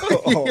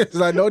 It's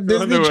like no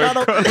Disney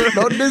Channel,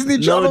 no Disney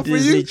Channel for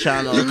you.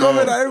 Channel, you come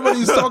in,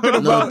 everybody's talking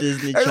about.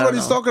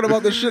 Everybody's talking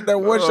about the shit that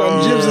watch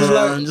on Jibs is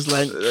like. I'm just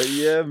like,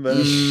 yeah,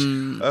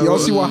 man. Y'all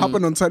see what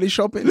happened on Tele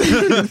Shopping?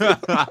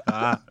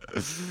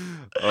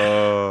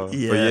 But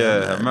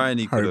yeah,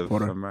 Hermione could have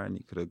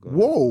gone.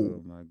 Whoa.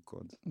 Oh my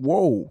god.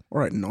 Whoa. All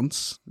right,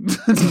 nonce.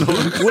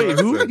 Wait,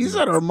 who? He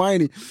said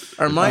Hermione.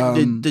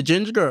 Hermione, the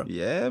ginger girl.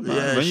 Yeah, man.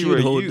 Yeah, when she you would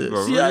were hold youth, it.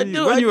 bro. See, I do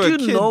know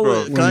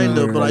it, kind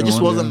of, but I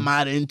just wasn't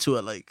mad into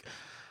it. Like,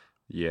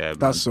 yeah, man.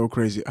 That's so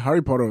crazy.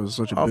 Harry Potter was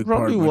such a big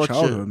part of my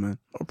childhood, man.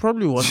 I'll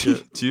probably watch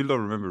it. Do you not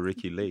remember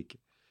Ricky Lake?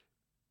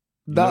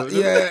 That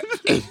yeah.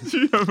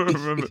 You never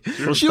remember?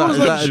 She was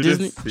like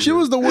Disney. She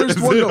was the worst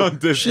one though. Was it on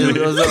Disney?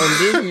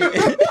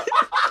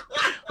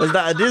 Was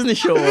that a Disney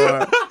show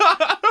or?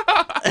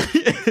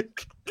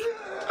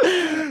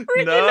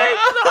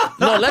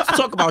 No, let's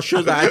talk about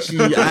shows I actually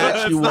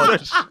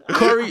watched.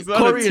 Corey in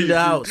the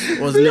House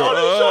was lit.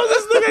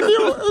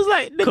 It was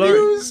like the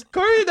news.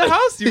 Corey in the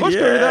House? You watched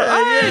Corey in the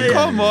House? Yeah.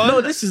 Come on.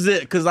 No, this is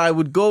it because I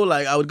would go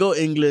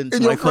England to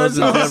my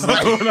cousins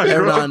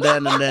every now and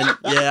then,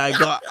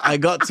 I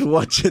got to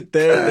watch it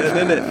there,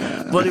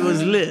 didn't. But it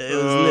was lit.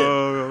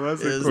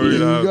 That's a Corey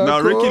in the House. Now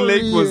Ricky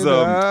Lake was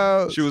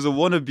she was a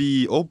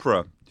wannabe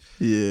Oprah.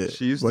 Yeah,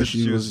 she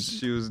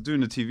was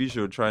doing a TV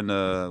show trying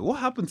to. What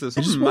happened to her?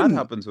 Something mad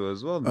happened to her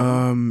as well.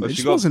 Man.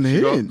 She wasn't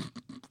hitting.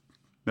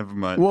 Never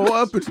mind. What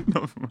happened?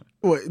 Never mind.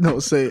 Wait, no,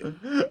 say it.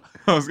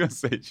 I was gonna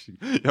say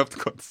you have to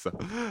cut this out.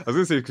 I was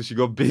gonna say because she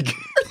got big.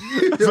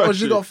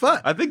 She got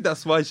fat. I think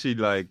that's why she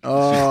quit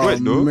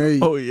though.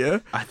 Mate. Oh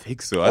yeah, I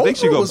think so. I think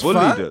she got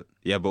bullied.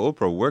 Yeah, but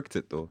Oprah worked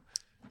it though.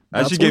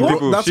 And she gave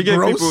people. Yeah,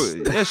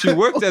 she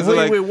worked as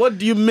wait, what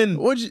do you mean?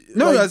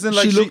 As in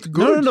like she looked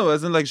good. No,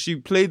 as in like she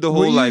played the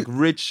whole like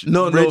rich.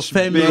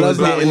 Femi was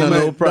in an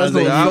Oprah.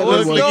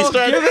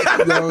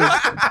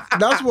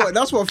 That's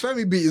what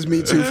Femi beat his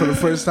meat to for the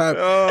first time.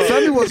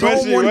 Femi was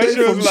home one day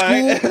from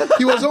school.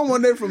 He was home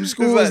one day from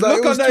school. It was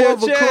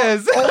 12 o'clock.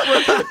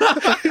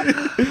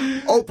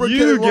 Oprah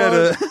came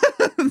on.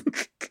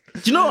 Do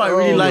you know what I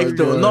really like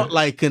though? Not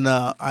like in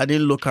I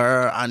didn't look at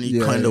her any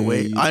kind of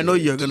way. I know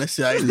you're gonna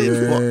say I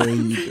did, but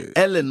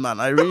Ellen, man,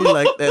 I really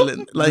liked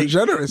Ellen. Like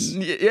generous.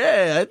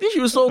 Yeah, I think she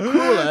was so cool.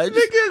 I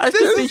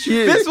still think she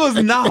is. This was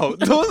now.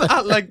 Don't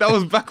act like that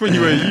was back when you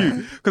were a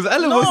youth. Because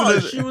Ellen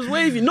wasn't. She was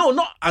wavy. No,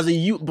 not as a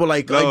youth, but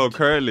like.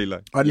 Currently,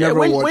 like. I never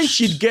watched. When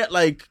she'd get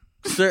like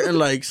certain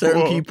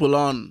people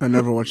on. I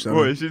never watched that.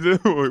 What she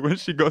did when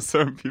she got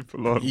certain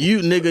people on. You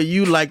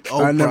liked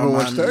Oprah. I never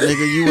watched her.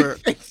 Nigga,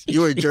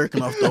 you were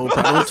jerking off the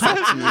Oprah. Don't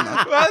talk to me,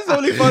 man. That's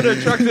only found her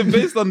attractive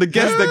based on the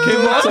guests that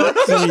came on. Talk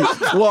to me.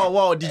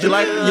 Whoa, did you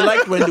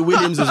liked Wendy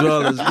Williams as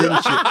well, didn't you?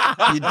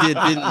 You did,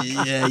 didn't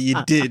you? Yeah, you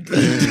did.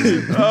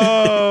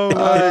 Oh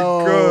my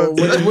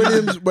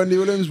god. Wendy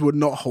Williams would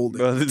not hold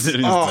it. I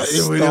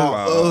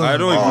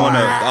don't even want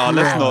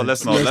to.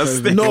 Let's not. Let's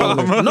stay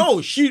calm.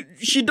 No, she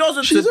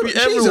doesn't. She's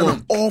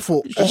an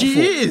awful human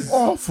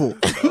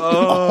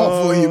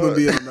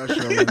being on that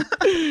show.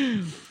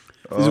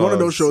 It's one of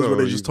those shows where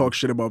they just talk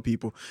shit about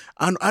people.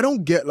 And I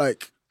don't get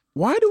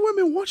why do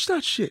women watch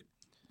that shit?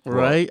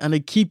 Right? And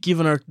they keep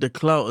giving her the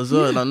clout as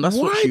well. And that's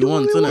what she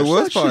wants, isn't it? The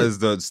worst part is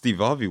the Steve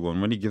Harvey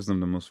one when he gives them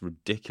the most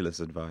ridiculous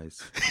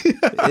advice.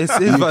 His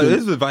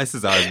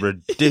advices are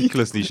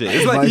ridiculously shit.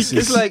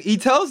 It's like he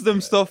tells them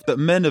stuff that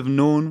men have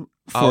known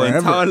our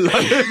entire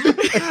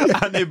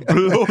life, and it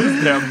blows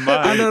their mind.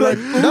 And they're like,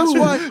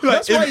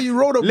 that's why you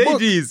wrote a book.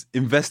 Ladies,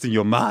 invest in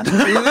your man.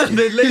 And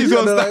the ladies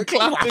will start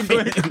clapping,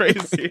 going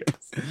crazy.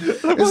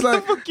 What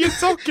the fuck are you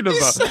talking about?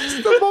 That's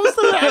the most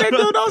of that. And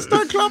they don't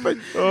start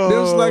clapping. They're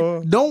just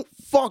like, don't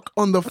fuck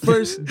on the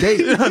first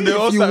date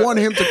if you want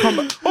him to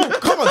come. Oh,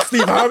 come on,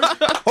 Steve Harvey.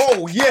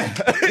 Oh, yeah.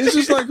 It's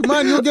just like,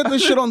 man, you'll get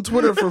this shit on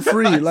Twitter for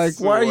free. Like,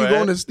 why are you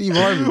going to Steve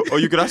Harvey? Or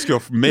you could ask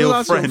your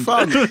male friend.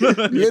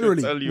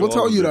 Literally. We'll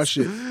tell you that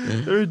shit.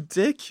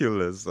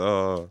 Ridiculous.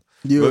 Oh.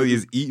 Well,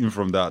 he's eating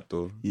from that,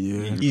 though.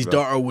 Yeah. His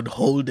daughter would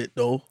hold it,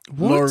 though.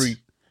 Lori.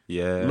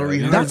 Yeah.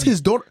 That's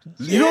his daughter.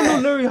 You don't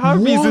know Lori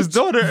Harvey is his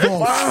daughter.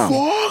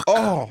 Fuck?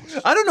 Oh.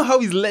 I don't know how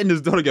he's letting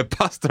his daughter get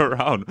passed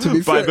around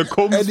by the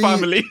Combs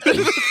family.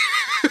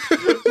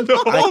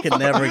 I can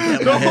never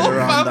get my head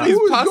around that. He's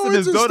passing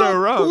his daughter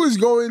around. Who is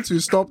going to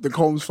stop the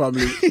Combs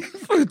family?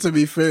 To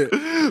be fair.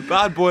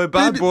 Bad boy.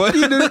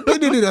 He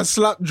did a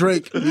slap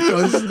Drake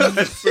because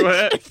I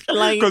swear.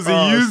 Because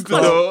he used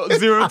the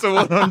 0 to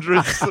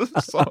 100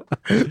 song.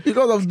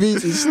 Because of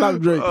beats, he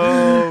slapped Drake.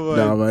 Oh,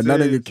 nah, man, that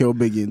nigga killed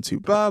Biggie in 2.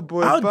 Bad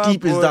boy. How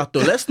deep is that, though?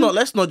 Let's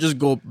not just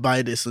go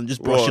by this and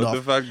just brush it off.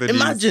 The fact that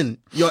imagine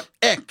your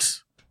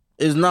ex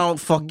is now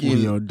fucking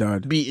your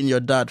dad, beating your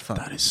dad, fam.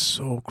 That is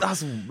so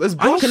crazy. That's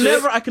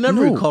bullshit. I can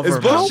never recover. It's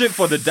bullshit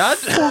for the dad.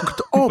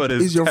 Fucked up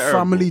is your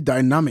family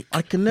dynamic.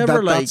 I can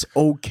never that's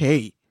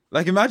okay.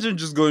 Like, imagine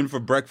just going for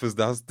breakfast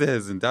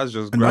downstairs and dad's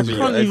just grabbing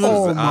your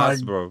ex's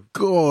ass, bro.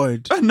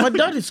 God. My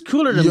dad is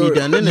cooler than me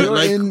then,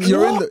 isn't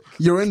it?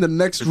 You're in the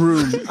next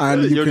room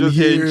and you're can just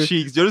hear hearing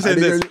cheeks. You're just saying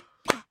this.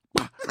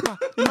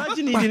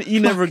 Imagine he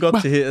never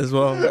got to hit as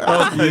well.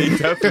 He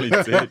definitely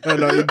did.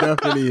 No, he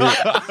definitely hit.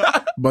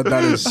 But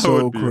that is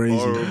so crazy.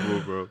 Horrible,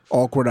 bro.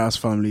 Awkward ass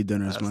family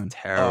dinners, man.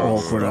 Terrible.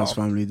 Awkward ass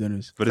family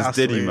dinners. But it's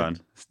Diddy, man.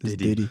 It's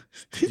Diddy.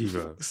 Diddy,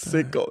 bro.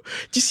 Sicko.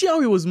 Do you see how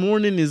he was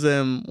mourning his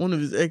one of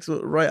his ex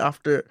right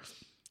after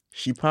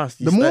she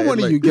passed? The more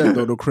money you get,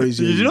 though, the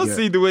crazier. Did you not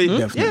see the way?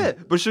 Definitely. Yeah,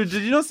 but sure,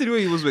 did you not see the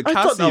way he was with Cassie?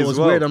 I thought that was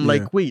well? weird. I'm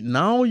like, wait,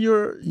 now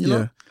you're, you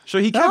know.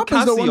 Sure, he kept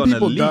Cassie on a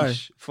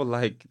leash for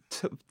like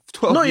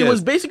 12 No, years. he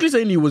was basically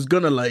saying he was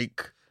gonna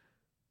like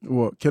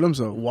what, kill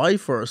himself,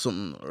 wife her or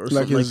something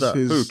like that.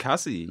 Who,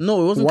 Cassie?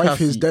 No, it wasn't wife,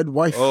 Cassie. his dead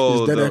wife,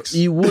 his dead ex.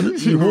 He would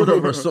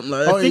have or something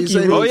like that. I think he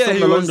wrote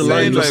something along the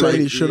saying, lines like,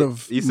 he should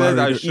have. He said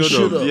I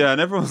should have. Yeah,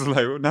 and everyone's like,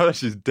 well, now that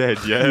she's dead,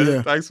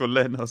 thanks for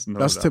letting us know.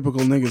 That's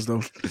typical niggas,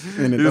 though.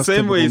 The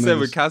same way he said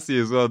with Cassie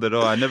as well, that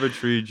I never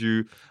treated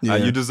you.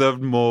 You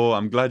deserved more.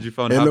 I'm glad you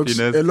found happiness.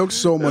 It looks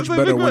so much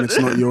better when it's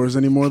not yours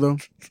anymore, though.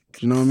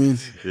 You know what I mean?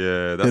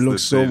 Yeah, that's it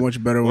looks so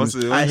much better when it's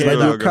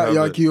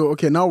you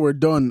okay, now we're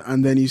done,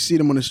 and then you see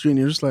them on the street and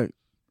you're just like,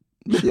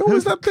 she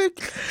always that thick.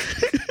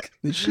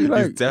 Is she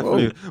like? He's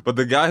definitely. But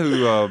the guy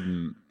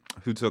who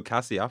took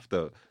Cassie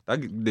after,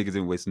 that nigga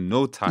didn't waste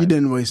no time. He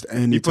didn't waste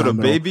any time. He put a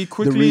baby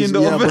quickly in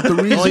the oven. But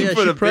the reason he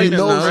put a baby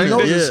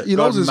he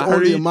knows it's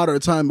only a matter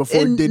of time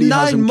before Diddy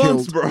has him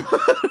killed. Bro.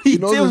 He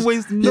didn't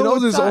waste no time. He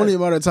knows it's only a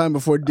matter of time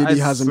before Diddy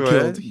has him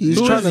killed.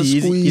 He's trying to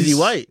squeeze. Is he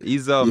white?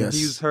 He's yes.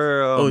 He's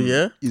her. Oh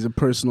yeah. He's a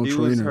personal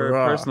trainer. He was her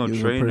personal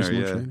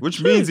trainer.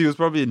 Which means he was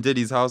probably in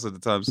Diddy's house at the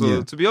time.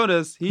 So to be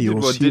honest, he did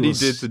what Diddy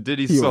did to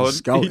Diddy's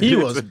son. He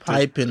was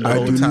piping the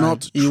whole time. I do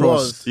not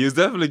trust. He was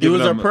definitely giving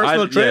him. He was a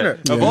personal trainer.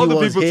 Of all the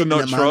people to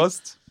not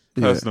trust.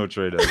 Personal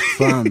trainer.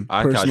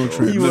 Personal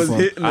trainer. He was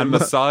hitting and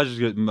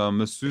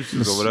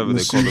masseuses or whatever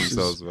they call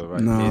themselves. Right?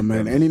 Nah,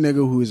 man. Any nigga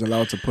who is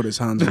allowed to put his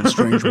hands on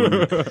strange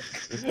women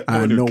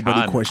and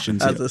nobody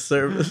questions as it. a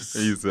service.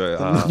 You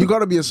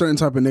gotta be a certain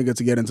type of nigga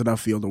to get into that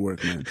field of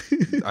work, man.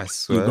 I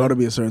swear. You gotta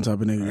be a certain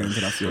type of nigga to get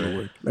into that field of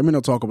work. Let me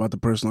not talk about the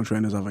personal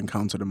trainers I've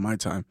encountered in my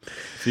time.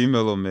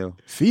 Female or male?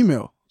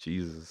 Female.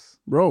 Jesus.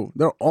 Bro,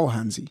 they're all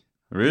handsy.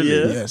 Really?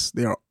 Yeah. Yes,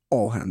 they are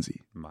all handsy.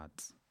 Mad.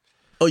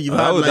 Oh, you've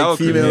had like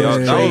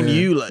females train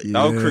you like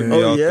that would creep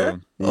me out. Yeah?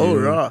 Oh,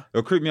 raw.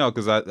 It'll creep me out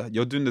because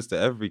you're doing this to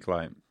every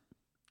client.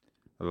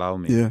 Allow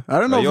me. Yeah,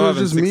 I don't know if it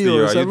was just me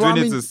or you're doing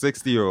it to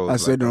 60-year-olds. I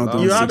said they're not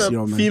doing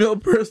 60-year-old man. Female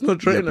personal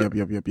trainer.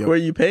 Yep. Were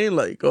you paying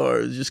like,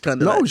 or just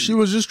kind of? No, she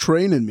was just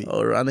training me.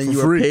 Oh, and then you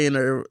were paying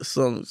her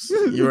some.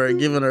 You were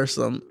giving her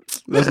some.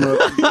 Let's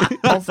not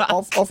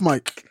off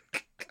mic.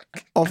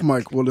 Off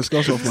mic, we'll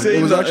discuss off mic.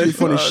 It was actually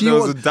funny.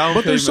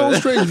 But they're so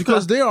strange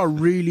because they are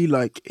really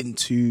like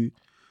into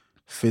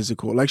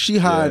physical. Like she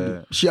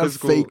had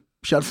fake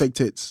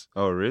tits.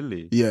 Oh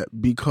really? Yeah,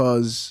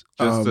 because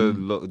just to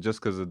look,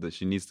 just because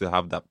she needs to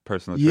have that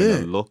personal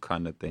trainer look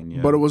kind of thing.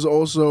 Yeah. But it was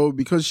also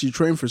because she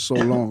trained for so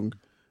long,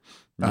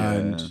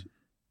 and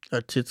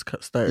her tits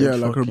started. Yeah,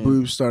 like her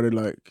boobs started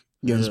like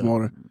getting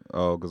smaller.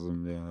 Oh, because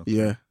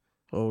yeah.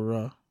 Oh,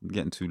 raw.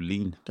 Getting too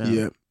lean. Damn.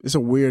 Yeah, it's a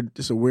weird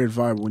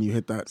vibe when you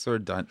hit that.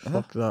 Sort of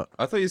Fuck that.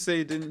 I thought you say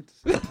you didn't.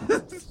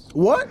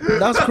 What?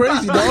 That's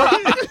crazy, dog.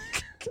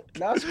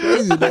 That's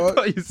crazy, dog. I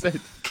thought you said.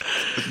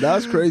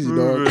 That's crazy,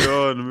 dog.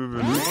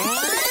 Moving on.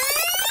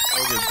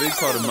 Okay, big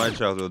part of my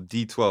childhood,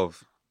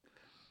 D12.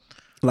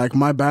 Like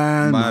my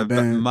band.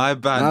 That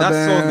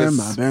song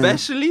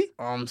especially.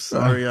 I'm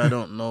sorry, I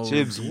don't know.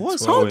 Jibs,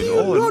 what's How going do you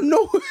on? not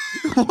know?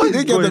 What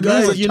is going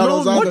on? You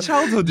know what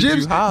childhood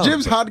did you have?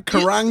 Jibs had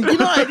Kerrang. You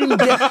know, I didn't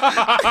get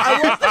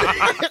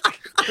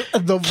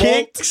the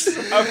Kicks.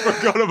 I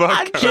forgot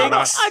about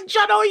Kicks. I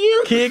channel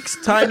you. Kicks,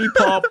 Tiny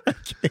Pop.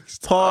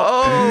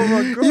 Pop. Oh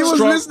my god. He was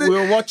listening. We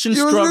were watching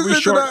Strawberry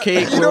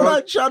Shortcake. You know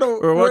that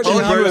channel? We were watching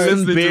Birds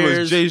and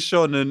Bears. Jay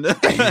Sean and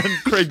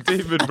Craig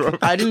David, bro.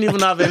 I didn't even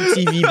have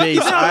MTV base.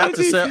 I had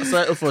to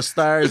settle for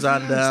Stars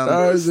and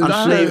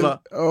Flavor.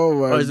 Oh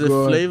my god. Or is it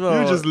Flavor? You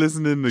were just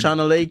listening to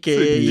Channel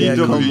AKA. Yeah,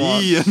 come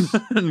on.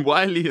 and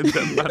Wiley and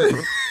them, man,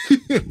 bro.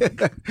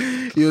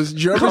 Do you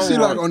ever see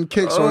like on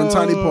Kicks or on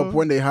Tiny Pop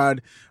when they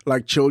had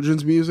like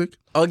children's music?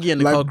 Again,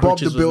 like Bob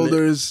the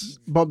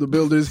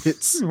Builder's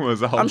hits.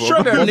 I'm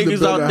sure there are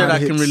niggas out there that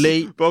can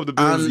relate. Bob the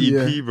Builder's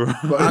EP, bro.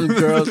 And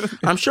girls.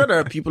 I'm sure there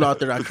are people out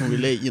there that can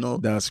relate, you know.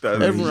 That's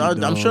crazy.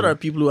 I'm sure there are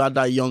people who had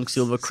that young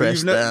Silver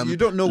Crest. You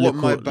don't know what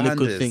my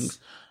band is. Things.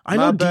 I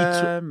know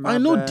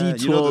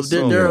D12. You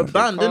know they're a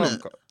band,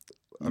 innit?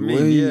 I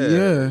mean,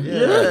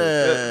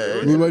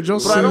 yeah. We were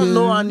just but I don't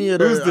know any of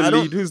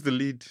Who's the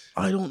lead?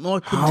 I don't know.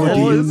 How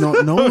do you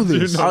not know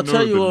this? I'll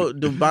tell you what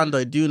the band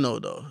I do know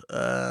though.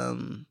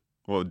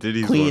 Well,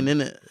 Diddy's Queen,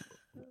 innit?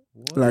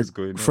 Like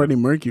Freddie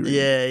Mercury.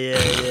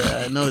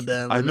 Yeah. I know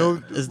them. I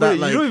know. Is that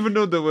like you don't even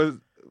know there was?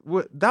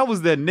 That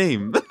was their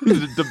name.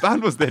 The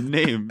band was their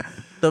name.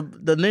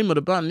 The name of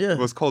the band, yeah,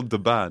 was called The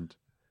Band.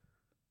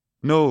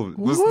 No,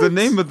 was the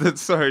name of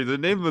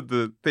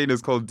the thing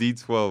is called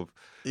D12.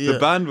 Yeah. The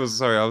band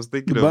was I was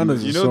thinking of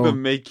the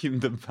Making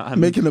the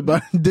Band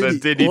Diddy.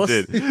 That Diddy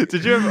did.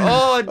 Did you ever?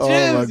 Oh,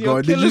 James,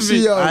 you're killing did you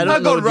see, me. I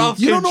got Ralph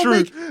came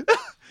true.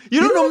 You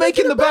don't know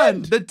Making the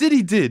Band that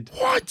Diddy did.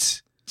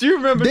 What? Do you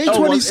remember? Day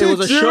 26. It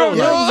was a show.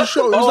 Yeah, it was a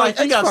show. It was like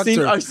I think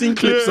I've seen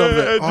clips of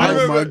it.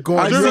 Oh my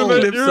god! Do you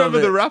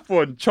remember the rap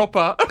one,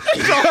 Chopper?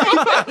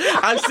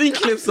 I've seen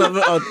clips of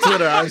it on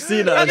Twitter. I've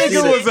seen it. That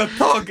nigga was a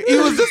thug. He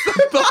was just a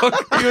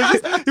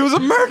thug. He was a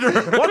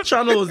murderer. What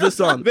channel was this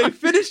on? They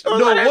finished.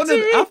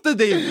 After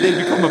they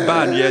become a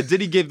band. Yeah,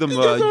 Diddy gave them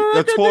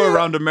a tour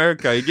around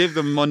America. He gave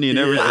them money and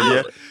everything.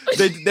 Yeah.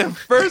 Their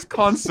first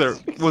concert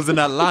was in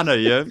Atlanta.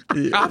 Yeah.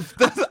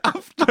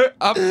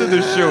 After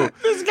the show,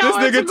 this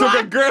nigga took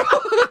a girl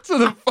to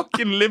the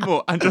fucking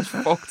limo and just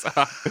fucked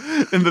her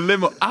in the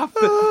limo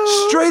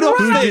straight off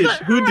stage.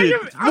 Who did?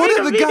 One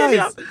of the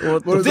guys.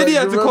 Diddy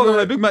had to call him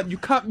like, big man, you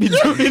can't be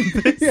doing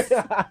this.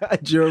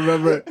 Do you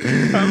remember?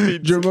 And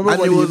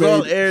it was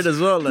all aired as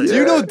well. Like, do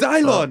you know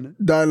Dylon?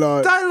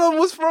 Dylon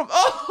was from.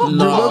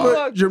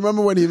 Do you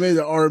remember when he made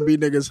the R&B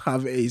niggas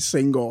have a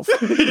sing off?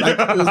 Like,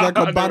 it was like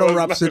a battle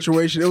rap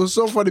situation. It was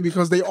so funny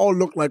because they all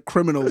looked like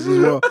criminals as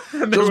well.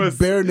 Those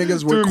bare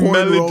niggas with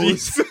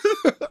cornrows.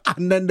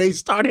 And then they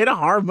started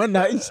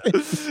harmonizing.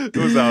 It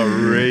was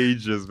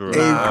outrageous, bro.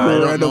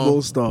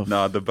 Incredible stuff.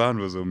 Nah, the band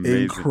was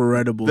amazing.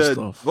 Incredible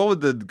stuff. What were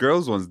the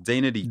girls' ones?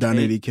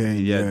 Danity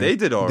Kane. Yeah, they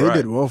did all right.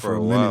 They did well for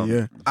a minute,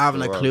 yeah. I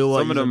haven't a clue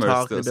what you're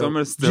talking about. Some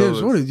are still.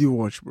 James, what did you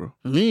watch, bro?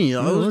 Me?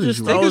 I was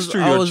just. Take us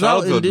through your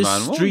childhood,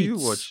 man. What were you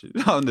watching?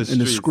 In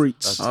the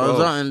streets. I was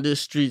out in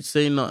this street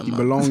saying nothing. You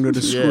belong to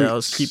the streets. Yeah, I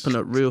was keeping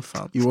it real,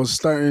 fam. You was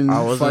starting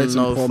fights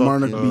in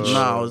Kilmarnock Beach.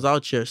 Nah, I was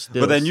out here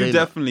still. But then you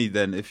definitely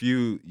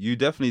you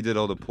definitely did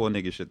all the poor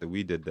nigga shit that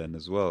we did then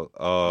as well.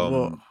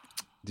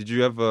 Did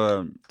you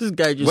ever? This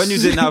guy just when you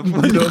didn't have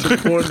the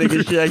poor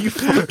nigga shit. You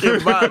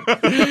fucking mad.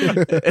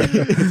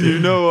 you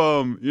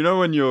know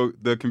when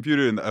the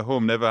computer at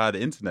home never had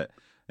internet.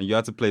 And you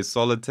had to play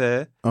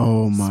solitaire.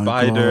 Oh my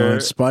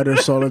god! Spider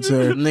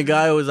solitaire. Nigga,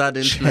 I always had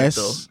internet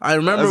though. I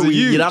remember when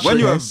you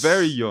were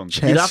very young.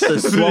 You'd have to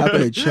swap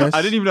it. Chess.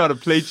 I didn't even know how to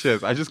play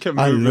chess. I just kept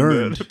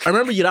moving. I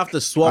remember you'd have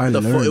to swap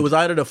the phone. It was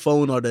either the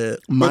phone or the.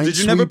 But did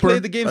you never play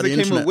the games that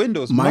came with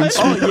Windows? Oh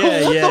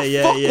yeah. What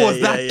the fuck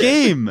was that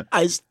game?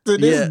 To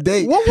this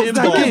day, what was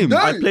that game?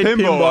 I played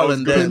pinball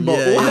and then.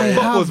 I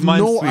have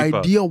no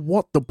idea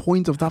what the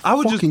point of that. I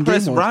would just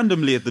press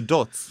randomly at the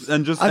dots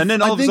and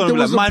then all of a sudden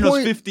like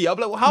minus 50. I'm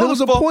like, there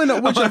was a point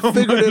at which I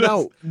figured it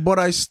out, but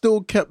I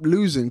still kept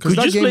losing because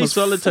that game was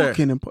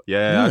fucking important.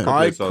 Yeah,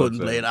 I couldn't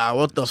play that.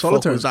 What the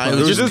solitaire fuck was that? It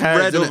was just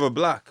red over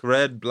black,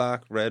 red,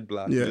 black.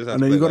 Yeah,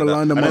 and then you got to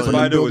line them up and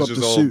then build up the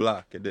suit. Spider was just all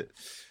black.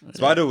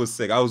 Spider was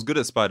sick. I was good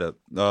at Spider.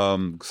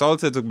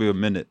 Solitaire took me a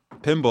minute.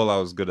 Pinball, I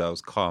was good at. I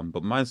was calm.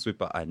 But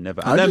Minesweeper, I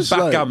never. And then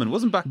backgammon.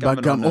 Wasn't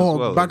backgammon on as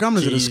well?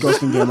 Backgammon is a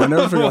disgusting game. I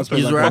never figured out.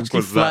 You were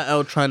actually flat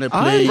out trying to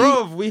play.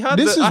 Bro, we had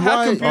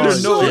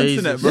computers, no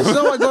internet, bro. This is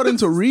how I got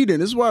into reading.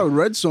 This is why I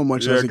read so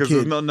much as a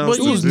kid. But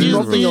you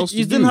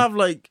didn't have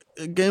like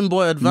Game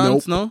Boy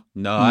Advance, no?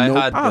 No,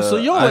 I had. So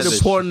you're one of the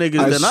poor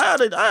niggas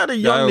then. I had a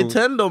young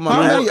Nintendo,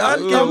 man.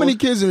 How many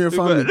kids in your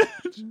family?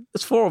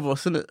 It's 4 of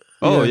us, isn't it?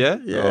 Oh yeah,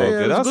 Yeah, okay,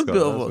 there's that's a good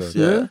bit of us.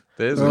 Yeah.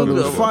 There's There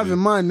was 5 in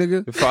mine,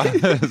 nigga.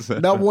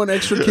 That one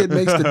extra kid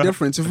makes the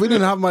difference. If we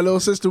didn't have my little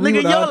sister, we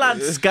would Nigga, y'all have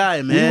had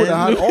Sky, man. we would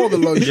have had all the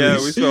luxuries. Yeah,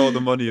 we spent all the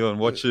money on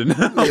watching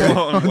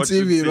on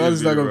TV.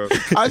 bro.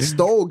 I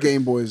stole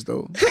Game Boys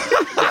though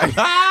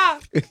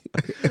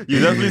You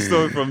definitely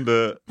stole it from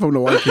the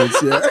white kids.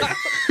 Yeah.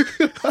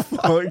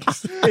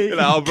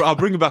 I'll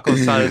bring it back on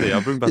Saturday.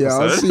 I'll bring it back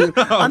on Saturday.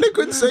 And they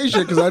couldn't say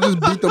shit because I just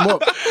beat them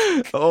up.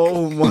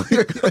 Oh my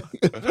God.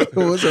 It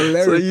was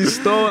hilarious. So you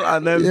stole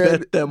and then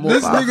bet them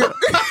This up. nigga,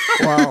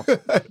 wow.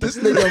 This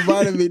nigga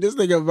invited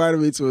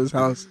me to his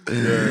house.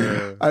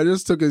 Yeah. I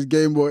just took his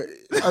Game Boy.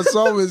 I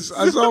saw him in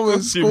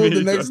school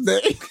the next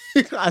day.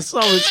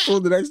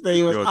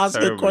 He was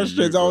asking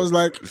questions. I was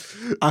like,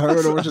 I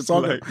don't know what you're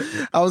talking about.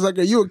 I was like,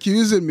 are you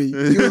accusing me?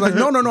 He was like,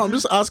 no, I'm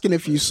just asking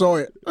if you saw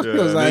it. Yeah, He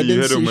was like, I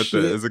didn't see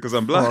shit. Is it because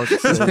I'm black?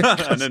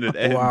 And then it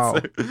ends. Wow.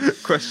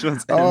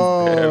 Questions.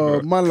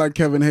 Man, like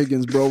Kevin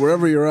Higgins, bro.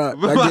 Wherever you're at,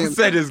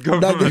 Said his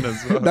government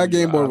as well. That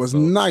Game Boy was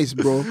nice,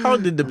 bro. How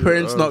did the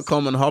parents not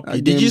come and help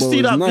you? Did you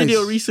see that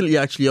video recently,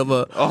 actually, of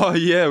a... Oh,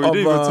 yeah, we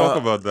didn't even talk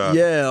about that.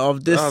 Yeah,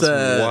 of this...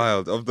 That's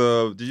wild.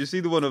 Did you see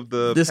the one of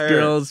the this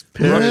girl's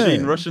parents?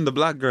 Rushing the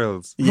black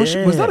girls?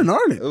 Yeah. Was that in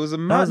Ireland? It was a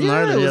mad...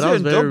 That was very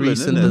Dublin,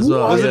 recent as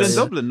well. Was it in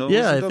Dublin? No,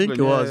 yeah, I think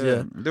it was,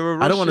 yeah. They were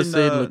rushing, I don't want to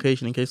say the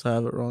location in case I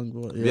have it wrong,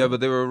 but yeah, but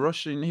they were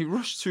rushing... He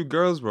rushed 2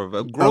 girls, bro.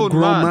 A grown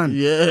man.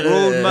 Yeah.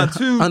 Grown man.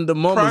 2 and the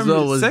mom as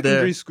well was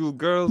secondary there. school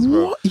girls,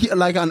 bro. What?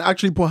 And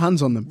actually put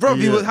hands on them. Bro,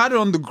 he had it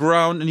on the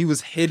ground and he was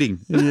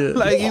hitting. Yeah.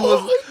 Like he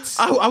was...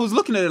 I was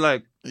looking at it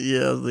like... Yeah,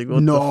 I was like,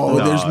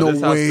 there's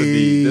no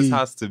way. This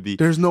has to be.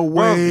 There's no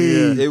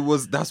way. It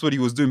was. That's what he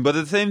was doing. But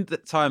at the same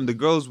time, the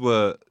girls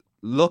were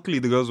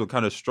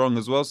kind of strong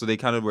as well, so they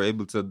kind of were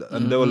able to.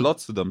 And there were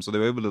lots of them, so they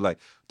were able to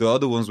the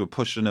other ones were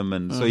pushing him,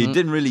 and so he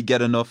didn't really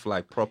get enough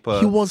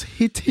proper. He was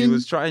hitting. He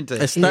was trying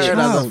to. It started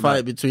as a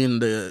fight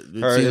between his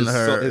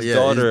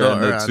daughter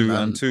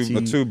and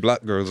the 2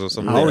 black girls or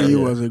something. How are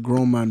you as a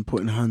grown man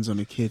putting hands on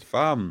a kid?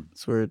 Fam,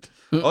 it's weird.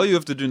 All you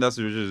have to do in that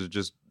situation is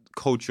just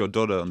coach your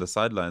daughter on the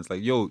sidelines,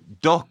 like, yo,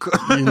 duck,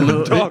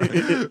 duck,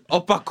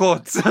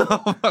 uppercut.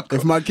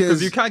 If my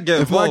kids, you can't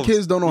get involved. If my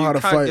kids don't know how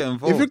to fight,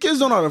 if your kids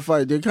don't know how to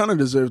fight, they kind of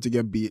deserve to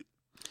get beat.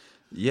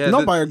 Yeah,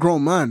 not by a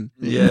grown man.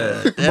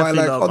 Yeah, by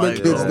other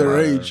kids their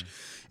age.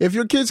 If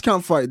your kids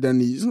can't fight,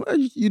 then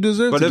you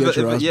deserve to get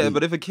your ass beat.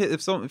 But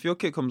if your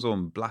kid comes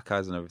home black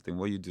eyes and everything,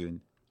 what are you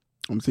doing?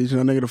 I'm teaching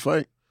that nigga to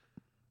fight.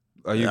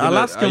 I'll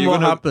ask him what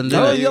happened.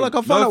 I'll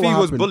find out if he what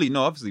was happened. bullied,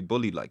 obviously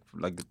bullied like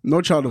no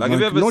child of mine. Have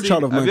you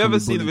ever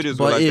seen the videos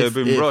where they've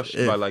been rushed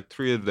by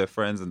 3 of their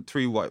friends and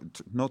 3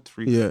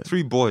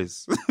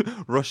 boys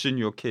rushing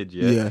your kid,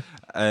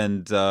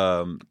 and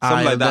something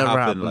like that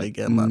happened.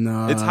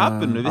 It's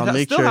happened.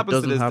 It still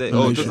happens to this day.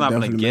 Oh, it doesn't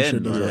happen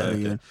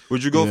again.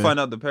 Would you go find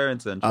out the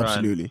parents and try?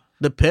 Absolutely.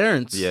 The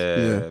parents? Yeah.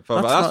 That's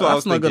what I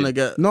was thinking. Gonna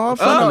get. No, I'll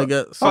find out who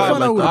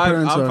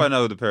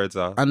the parents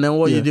are. And then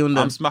what are you doing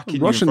then? I'm smacking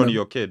you in front of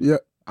your kid. Yeah.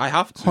 I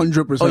have to.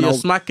 100%. Oh, you're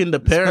smacking the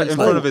parents in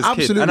front of his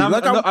absolutely. kid. And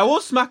I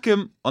won't smack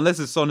him unless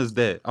his son is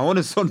there. I want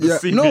his son to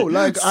see me. No,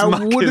 I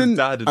wouldn't.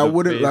 I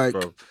wouldn't face,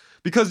 bro.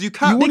 Because you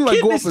can't. You wouldn't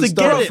go up and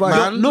start a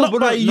fight. No.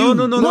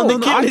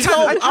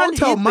 I'll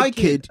tell my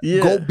kid,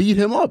 go beat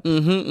him up.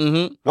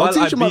 I'll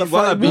teach him how to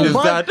fight. We'll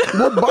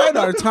bide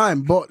our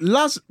time, but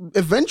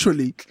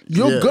eventually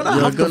you're gonna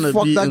have to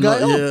fuck that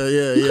guy up.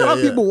 You can't have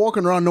people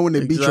walking around knowing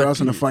they beat your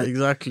ass in a fight.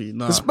 Exactly.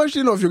 Nah.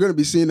 Especially if you're gonna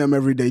be seeing them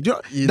every day.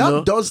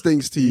 That does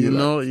things to you.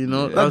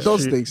 That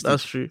does things.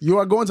 That's true. You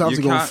are going to have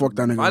to go and fuck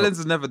that nigga. Violence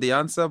is never the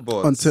answer,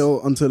 but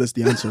until it's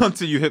the answer.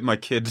 Until you hit my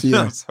kid.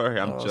 I'm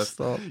sorry.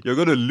 You're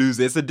gonna lose.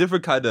 It's a different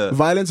kind of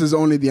violence is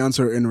only the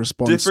answer in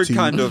response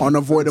to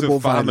unavoidable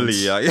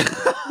violence. Yeah,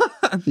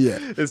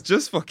 it's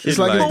just fucking. It's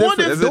like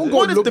don't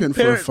go looking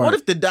for a fight. What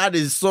if the dad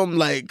is some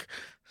nerd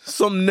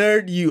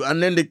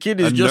and then the kid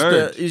is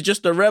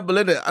just a rebel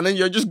in it, and then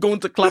you're just going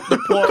to clap a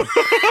poor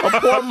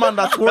man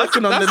that's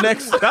working on the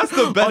next. That's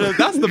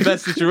the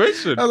best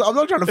situation. I'm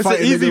not trying to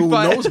fight a nigga who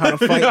knows how to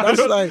fight. That's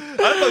I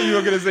thought you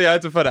were gonna say I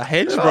had to fight a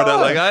hench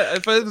brother.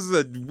 If it was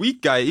a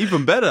weak guy,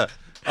 even better.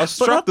 I'll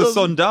strap the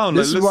son down.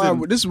 This is why I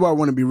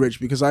want to be rich,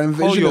 because I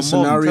envision a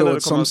scenario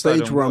at some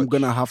stage where I'm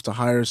gonna have to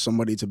hire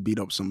somebody to beat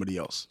up somebody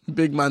else.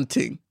 Big man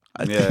thing.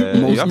 You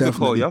have to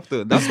call. You have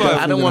to. That's why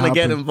I don't want to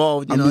get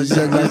involved. Because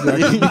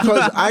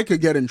I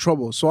could get in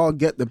trouble, so I'll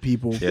get the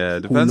people. Yeah,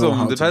 depends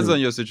on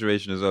your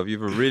situation as well. If you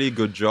have a really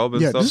good job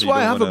and stuff. This is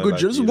why I have a good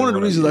job. This is one of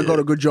the reasons I got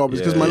a good job, is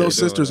because my little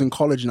sister's in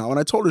college now, and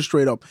I told her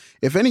straight up,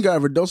 if any guy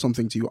ever does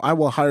something to you, I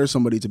will hire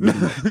somebody to beat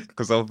him up.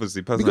 Because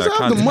obviously, because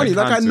I have the money.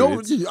 I know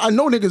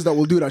niggas that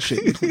will do that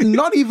shit.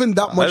 Not even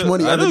that much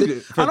money. I know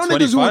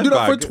niggas who will do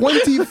that for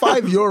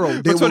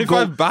 €25. They for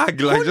 25 bag,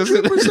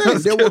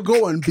 100%. They will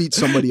go and beat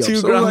somebody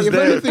else. If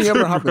anything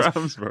ever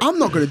happens, I'm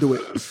not going to do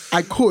it.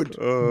 I could,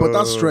 but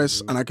that's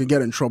stress and I could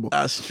get in trouble.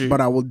 That's true. But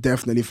I will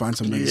definitely find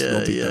some niggas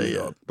to beat them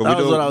up.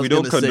 But we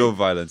don't condone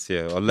violence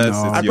here, unless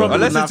it's your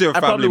family member. I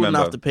probably wouldn't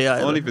have to pay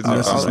either. Only if it's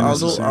your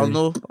family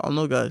member. I'll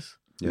know guys.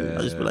 Yeah.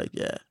 I'll just be like,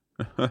 yeah.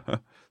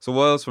 So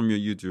what else from your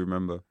youth do you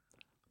remember?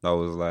 That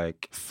was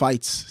like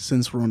fights.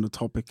 Since we're on the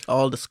topic,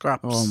 all the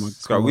scraps. Oh my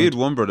god! We had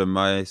one brother in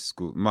my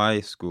school.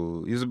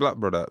 He was a black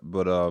brother,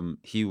 but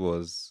he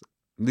was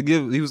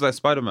like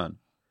Spider-Man.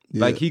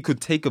 Yeah. Like he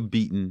could take a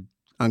beating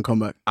and come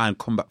back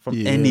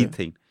from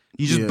anything.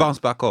 He just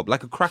bounced back up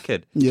like a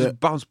crackhead. He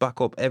just bounced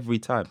back up every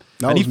time,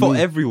 and he fought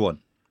everyone.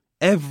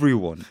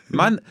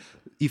 Man.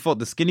 He fought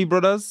the skinny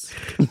brothers,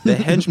 the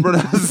hench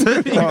brothers.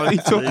 He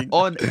took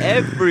on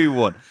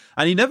everyone,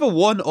 and he never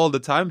won all the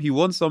time. He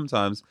won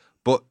sometimes,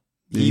 but.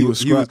 How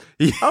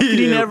could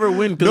he never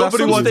win? Because at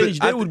some stage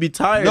they would be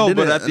tired. No,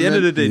 but at the end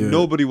of the day,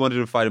 nobody wanted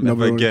to fight him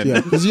ever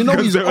again. Because you know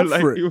he's up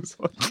for it.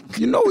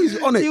 You know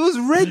he's on it. He was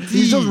ready.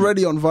 He's just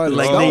ready on violence.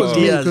 Like that was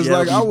me. Because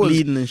I was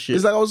bleeding and shit.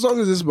 It's like I was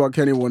talking this about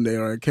Kenny one day.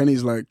 Right?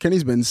 Kenny's been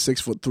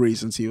 6'3"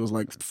 since he was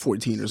like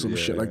 14 or some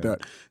shit like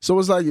that. So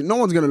it's like no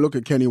one's gonna look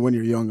at Kenny when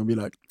you're young and be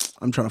like,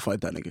 I'm trying to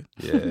fight that nigga.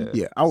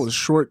 Yeah. I was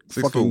short,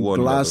 fucking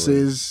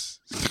glasses.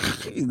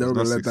 He's never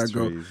gonna let that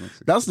go.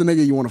 That's the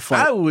nigga you want to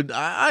fight.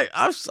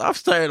 I've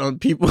started on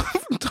people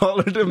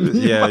taller than me.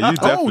 Yeah, you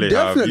definitely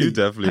have. You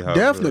definitely have.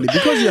 Definitely,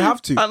 because you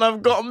have to. And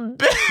I've gotten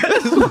bad.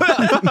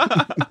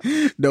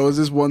 There was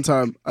this one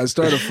time I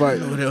started a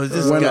fight when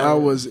I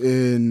was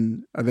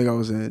in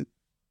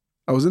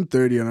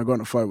 30 and I got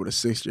in a fight with a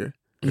 6th year.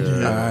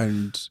 Yeah.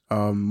 And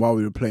while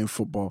we were playing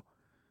football,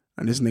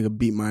 and this nigga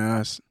beat my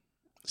ass.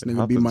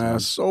 Beat my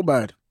ass so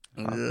bad.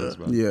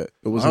 It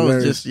was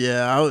hilarious.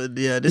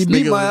 This he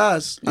beat my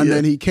ass, and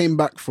then he came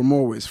back for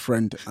more with his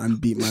friend and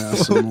beat my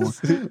ass some more.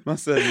 I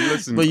said,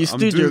 listen, but you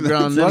stood your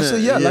ground. I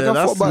said,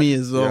 I fought back. Me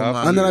as well,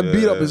 man. And then I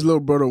beat up his little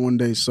brother one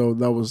day, so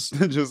that was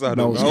just how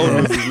old was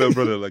his little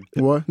brother? Like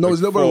what? No, his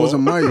little brother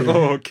wasn't my age.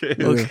 Oh, okay,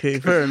 okay,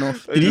 fair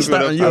enough. Did he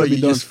start on you, or you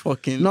just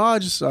fucking? No, I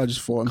just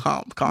fought him.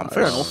 Calm.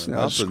 Fair enough.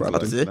 That's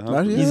it.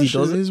 Easy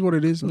does it. It is what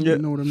it is. You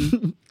know what I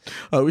mean?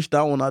 I wish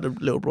that one had a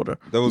little brother.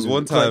 There was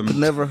one time,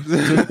 never to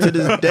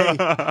this day.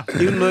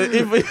 Even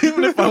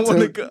if I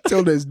want to go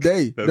till this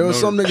day, there were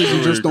some niggas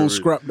who just don't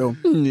scrap though.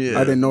 Yeah,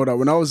 I didn't know that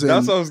when I was in.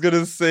 That's what I was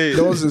gonna say.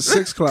 That was in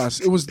 6th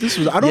class.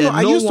 I don't know.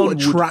 I used to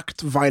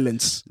attract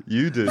violence.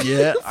 You did,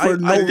 yeah. I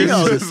think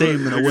I was the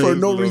same in a way. For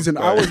no reason.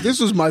 This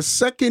was my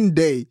 2nd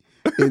day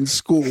in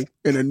school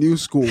in a new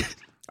school. It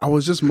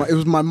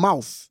was my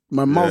mouth.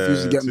 My mouth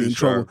used to get me in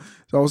trouble.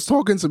 So I was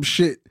talking some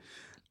shit,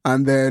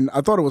 and then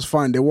I thought it was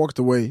fine. They walked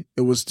away.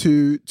 It was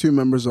two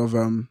members of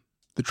the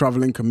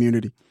traveling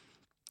community.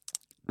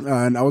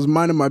 And I was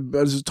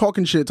just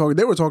talking shit.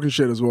 They were talking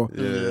shit as well.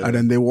 Yeah. And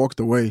then they walked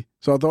away.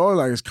 So I thought,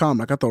 it's calm.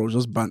 Like I thought it was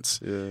just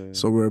bants. Yeah.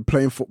 So we were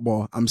playing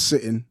football. I'm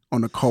sitting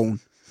on a cone.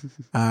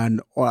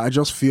 And I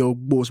just feel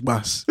boss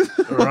bass.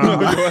 Go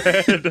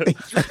ahead.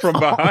 From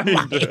behind.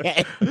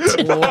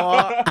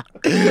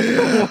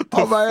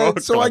 On my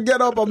head. So I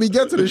get up and we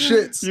get to the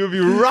shits. You'll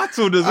be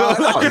rattled as well.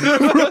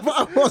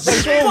 I was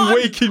so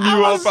waking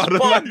you up out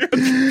of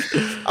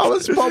I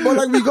was spun,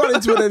 but we got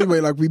into it anyway.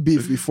 We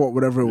beefed, we fought,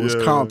 whatever, it was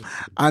calm.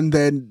 And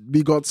then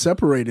we got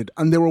separated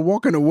and they were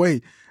walking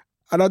away.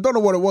 And I don't know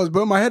what it was,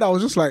 but in my head I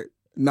was just like,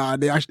 nah,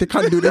 they actually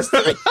can't do this.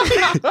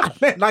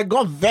 And I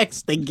got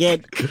vexed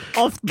again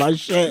off my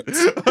shit.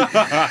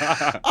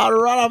 I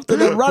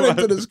ran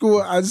into the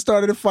school and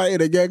started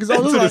fighting again because I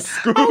was like,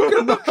 how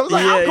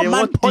come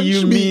man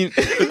punch me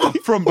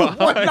from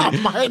behind?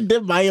 I'm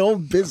minding my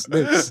own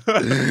business.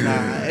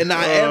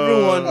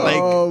 Everyone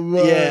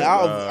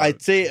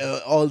I'd say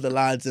all the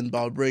lads in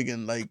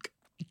Balbriggan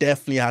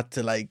definitely had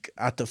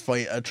to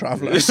fight a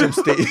traveller at some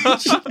stage.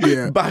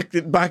 back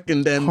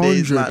in them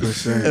days, man.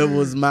 It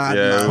was mad.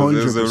 Yeah, man.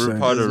 It was a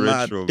part of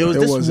ritual. There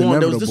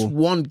was this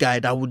one guy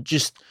that would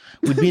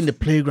be in the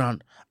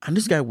playground, and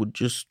this guy would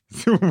just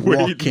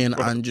walk in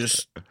and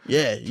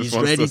he's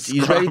ready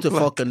to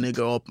fuck a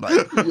nigga up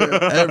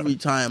every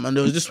time. And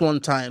there was this one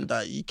time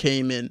that he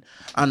came in,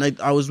 and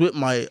I was with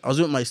my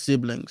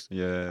siblings.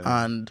 Yeah,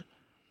 and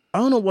I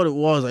don't know what it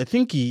was. I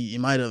think he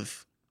might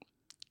have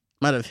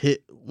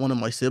hit one of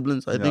my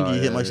siblings. I think he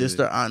hit my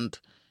sister, and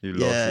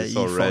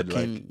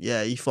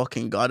he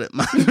fucking got it,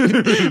 man.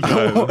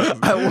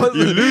 I wasn't.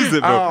 You lose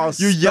it, bro.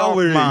 You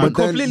yowering, but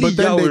then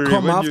they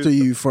come after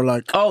you for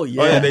they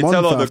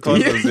tell all the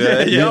cousins.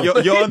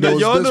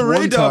 You're on the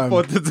radar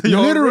for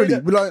literally.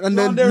 And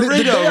then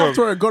the day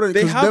after I got it,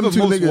 they have the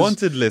most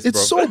wanted list.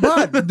 It's so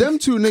bad. Them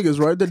two niggas,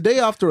 right? The day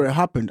after it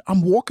happened,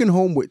 I'm walking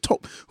home with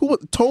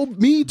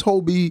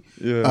Toby,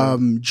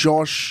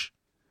 Josh.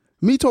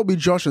 Me, Toby,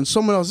 Josh, and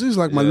someone else. This is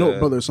like my little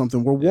brother or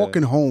something. We're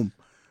walking home,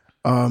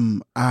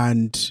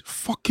 and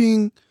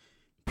fucking,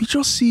 we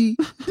just see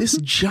this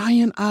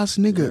giant ass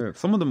nigga. Yeah,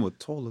 some of them were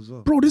tall as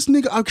well. Bro, this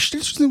nigga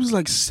was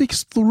like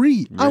 6'3".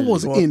 Really? I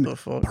was in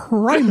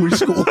primary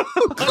school.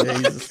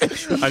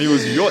 And he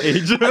was your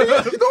age? No,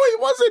 he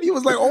wasn't. He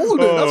was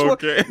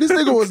older. This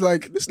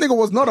nigga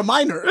was not a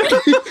minor.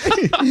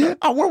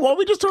 And when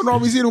we just turned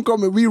around, we see him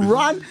coming. We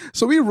run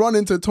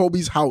into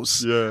Toby's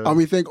house. Yeah. And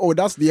we think,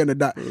 that's the end of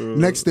that.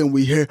 Next thing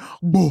we hear,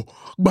 bo.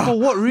 For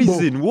what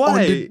reason?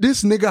 Why?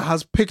 This nigga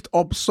has picked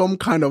up some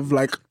kind of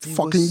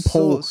fucking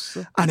pole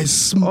and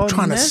is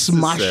trying to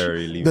smash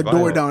the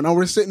door down. And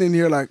we're sitting in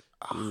here like,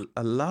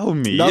 allow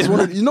me. That's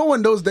what you know.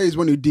 When those days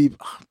when you're deep,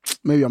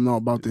 maybe I'm not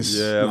about this.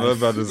 Yeah, I'm not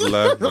about this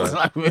life.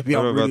 Like, maybe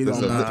I'm really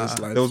not about this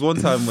life. There was one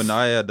time when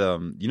I had,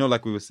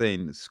 like we were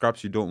saying,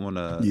 scraps you don't want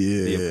to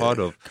be a part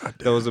of.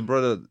 There was a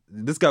brother.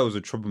 This guy was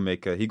a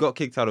troublemaker. He got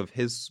kicked out of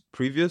his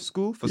previous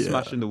school for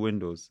smashing the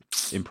windows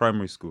in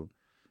primary school.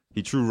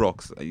 He threw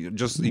rocks. He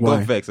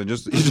got vexed and he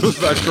just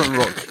started throwing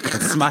rocks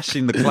and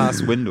smashing the class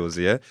windows.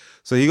 Yeah.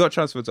 So he got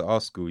transferred to our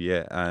school.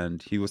 Yeah,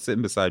 and he was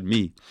sitting beside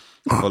me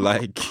for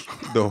like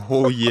the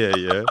whole year.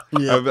 Yeah.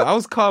 I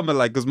was calm and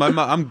like, because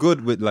I'm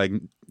good with like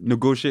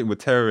negotiating with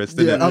terrorists.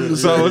 So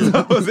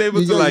I was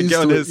able to like get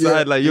on his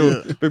side. Like,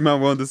 yo, big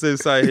man, we're on the same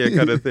side here,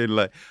 kind of thing.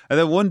 Like, and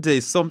then one day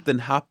something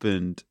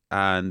happened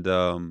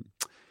and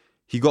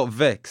he got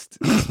vexed.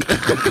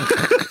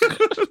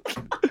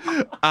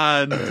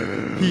 And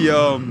he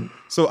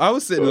so I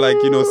was sitting like,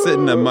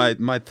 sitting and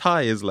my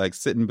thigh is like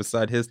sitting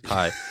beside his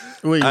thigh.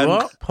 Wait, and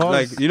what? Pause.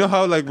 Like, you know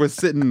how like we're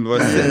sitting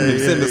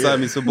beside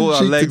me, so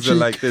both our legs are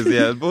like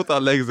this, both our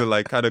legs are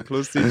like kind of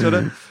close to each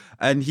other.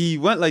 And he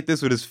went like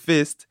this with his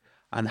fist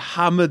and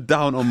hammered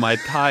down on my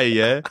thigh,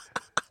 yeah.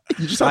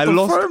 You just I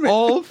lost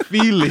all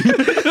feeling.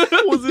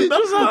 Was it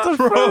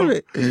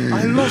that?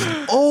 I lost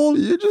all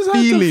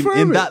feeling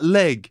in that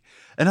leg.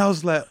 And I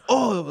was like,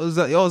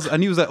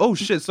 and he was like, oh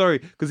shit, sorry.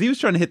 Because he was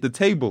trying to hit the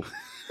table.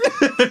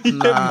 He hit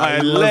my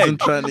leg.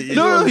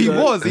 No, he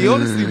was. He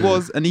honestly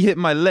was. And he hit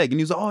my leg. And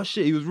he was like, oh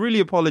shit. He was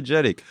really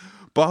apologetic.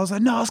 But I was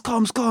like, no, it's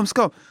calm.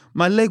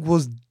 My leg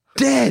was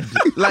dead.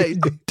 Like,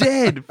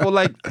 dead. For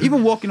like,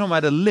 even walking home, I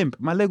had a limp.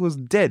 My leg was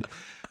dead.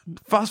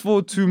 Fast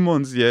forward 2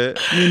 months, me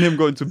and him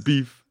going to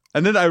beef.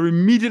 And then I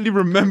immediately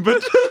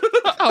remembered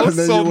how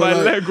sore my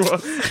leg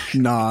was.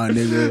 Nah,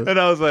 nigga. And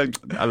I was like,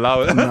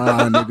 allow it.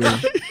 Nah,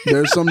 nigga.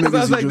 There's some niggas I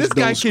was like, this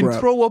guy can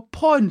throw a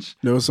punch.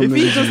 If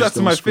he does that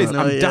to my face,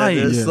 I'm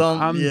dying.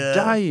 I'm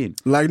dying.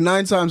 Like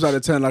 9 times out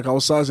of 10, like I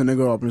was sizing a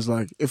nigga up and it's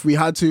like, if we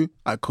had to,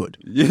 I could.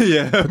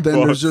 Yeah. But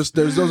then there's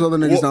those other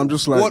niggas that I'm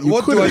just like,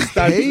 you couldn't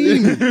pay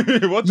me.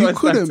 You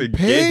couldn't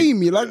pay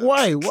me. Like,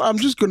 why? Well, I'm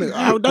just gonna.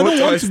 I don't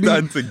want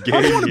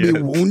to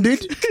be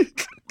wounded.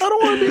 I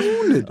don't want to be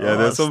wounded. Yeah,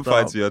 there's some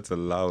fights you have to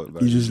allow it,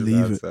 man. You just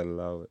leave it.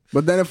 Allow it.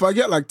 But then if I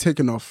get like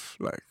taken off,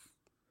 like,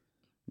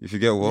 if you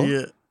get what?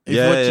 Yeah.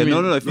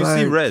 No. If you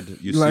see red,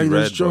 you see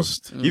red.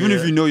 Just, even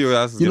if you know your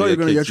ass is you're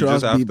gonna get your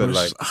ass beat,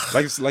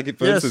 like if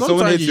for instance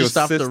someone hits your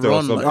sister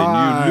or something,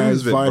 you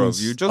lose it, bro.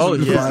 You just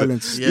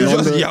violence. You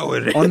just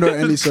yower. Under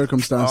any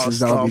circumstances,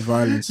 that would be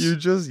violence. You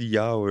just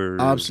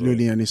yower.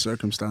 Absolutely, any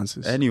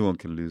circumstances. Anyone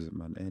can lose it,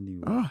 man.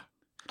 Anyone.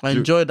 I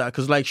enjoyed that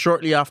because like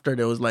shortly after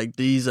there was like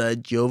these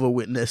Jehovah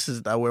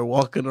Witnesses that were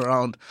walking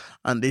around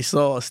and they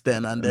saw us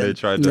then and then they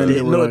tried to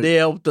they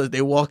helped us,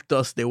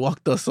 they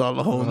walked us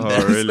all home. Oh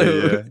then.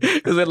 Really? So,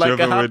 it was like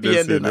Jehovah a happy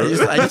ending.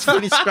 I just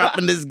finished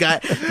scrapping this guy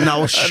and I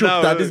was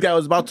shook that this guy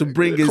was about to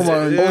bring his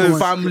own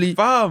family.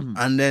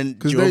 And then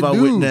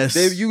Jehovah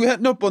Witness. You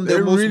end up on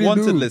their most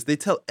wanted list. They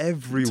tell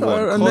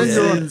everyone. And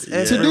then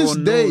to this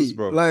day,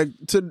 like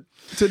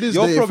to this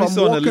day, if I'm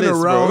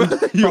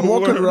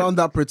walking around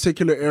that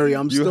particular area,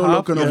 I'm still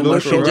looking over my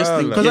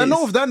shoulder because I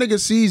know if that nigga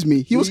sees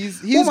me, he's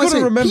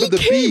gonna remember the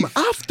beef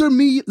after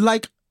me.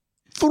 Like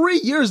 3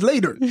 years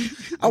later,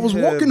 I was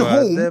walking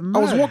home. I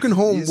was walking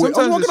home with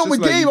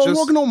Gabe. I was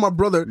walking home with my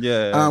brother.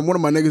 One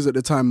of my niggas at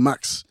the time,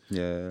 Max.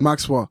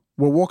 Maxwell.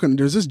 We're walking.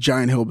 There's this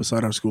giant hill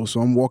beside our school,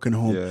 so I'm walking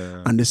home,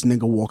 and this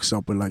nigga walks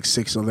up with like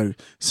six of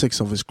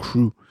his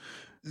crew,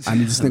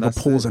 and this nigga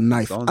pulls a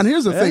knife. And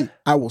here's the thing: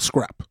 I will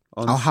scrap.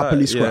 I'll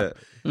happily scrap.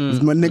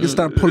 My niggas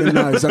start pulling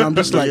knives, and I'm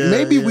just like,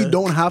 maybe we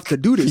don't have to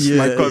do this.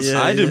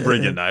 I didn't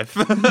bring a knife.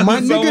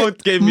 My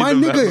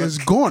nigga is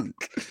gone.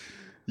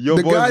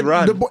 Your boy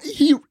ran.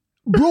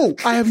 Bro,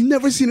 I have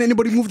never seen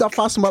anybody move that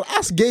fast in my life.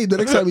 Ask Gabe the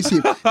next time you see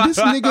him. This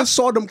nigga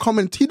saw them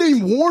coming. He didn't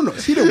even warn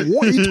us. He turned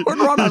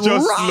around and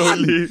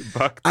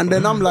ran. And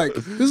then I'm like,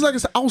 this is like I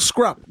said, I'll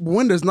scrap. But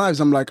when there's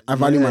knives, I'm like, I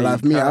value my life.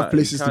 I have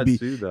places to be.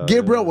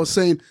 Gabriel was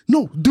saying,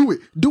 no, do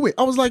it.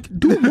 I was like,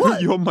 do what?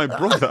 You're my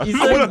brother. He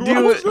said,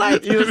 do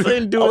it. You were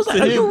saying, do it. I was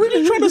like, are you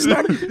really trying to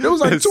start it? There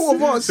was like 2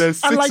 of us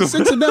and like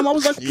 6 of them. I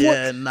was like, what?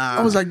 Yeah, nah.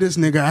 I was like, this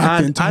nigga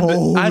acting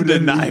totally and the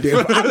knife. And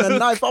the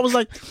knife. I was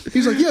like,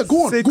 he's like, yeah,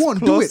 go on,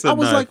 do it. I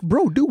was like,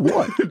 bro, do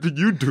what?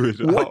 You do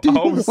it. What do you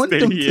want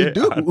them to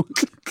do?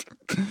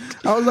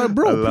 I was like,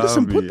 bro,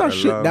 listen, put that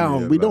shit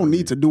down. We don't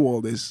need to do all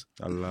this.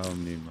 Allow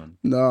me, man.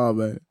 Nah,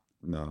 man.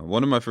 Nah,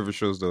 one of my favorite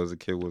shows though as a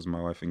kid was My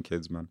Wife and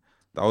Kids, man.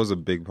 That was a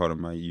big part of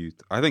my youth.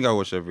 I think I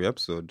watched every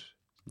episode.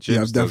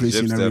 I've definitely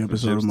seen every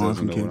episode of My Wife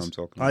and Kids.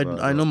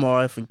 I know My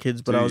Wife and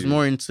Kids, but I was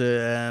more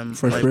into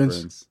Fresh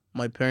Prince.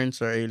 My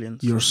parents are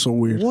aliens. You're so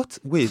weird. What?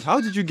 Wait, how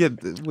did you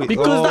get this? Wait,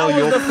 because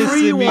that was the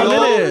free one.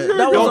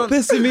 You're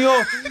pissing me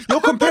off.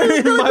 You're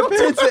comparing my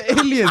parents to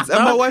aliens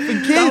and my wife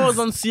and kids. That was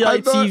on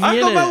CITV.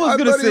 I thought I was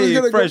going to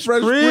say Fresh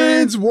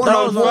Prince, One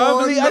on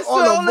Family. That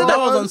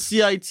was on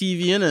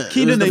CITV, innit?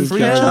 Keenan and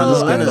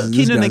Kel.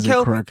 Keenan and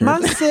Kel.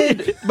 Man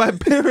said my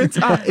parents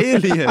are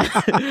aliens.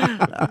 There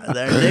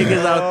are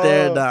niggas out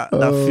there that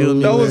feel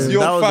me. That was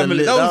your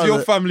family. That was your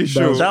family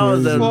show. That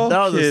was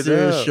a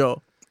serious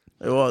show.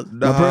 It was.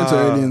 My parents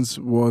are aliens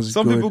was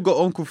Some good. people got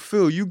Uncle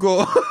Phil. You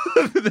got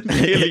an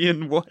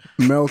alien. What?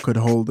 Mel could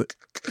hold it.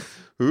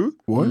 Who?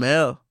 What?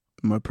 Mel.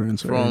 My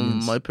parents are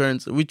aliens. My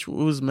parents.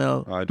 Who's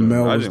Mel?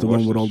 Mel was the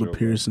one with all the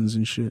piercings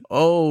and shit.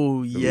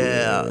 Oh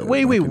yeah.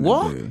 Wait.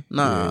 What?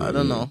 Nah, I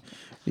don't know.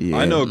 Yeah.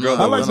 I know a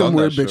girl. I like some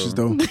weird bitches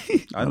though.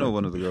 I know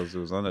one of the girls who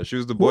was on that. She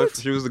was the boy.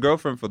 She was the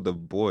girlfriend for the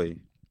boy,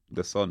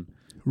 the son.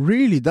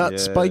 Really? That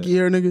spiky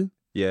hair nigga?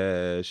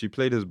 Yeah, she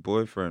played his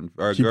boyfriend.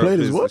 She played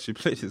his what? She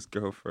played his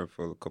girlfriend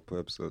for a couple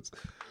episodes.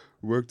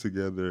 Worked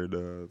together in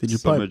a Did you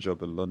summer pipe?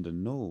 job in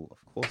London. No,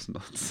 of course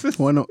not.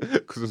 Why not?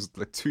 Because it was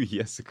like 2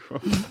 years ago.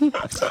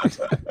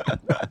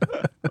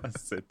 I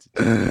said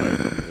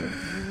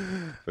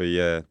but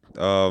yeah,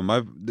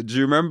 do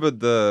you remember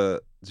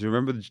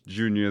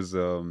Junior's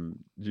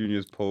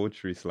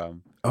poetry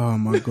slam? Oh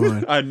my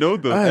god! I know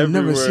them. I have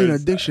never seen a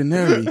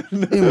dictionary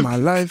in my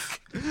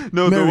life.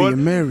 No,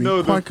 Mary,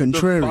 quite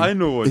contrary. The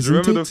final one. Do you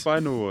remember the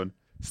final one?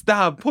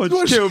 Stab, punch,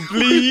 What? kill,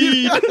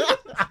 bleed.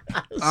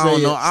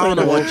 I don't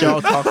know what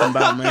y'all talking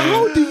about, man.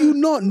 How do you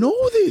not know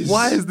this?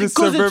 Why is this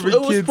Because suburban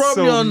it was kid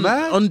probably so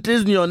mad? on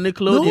Disney or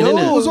Nickelodeon. No,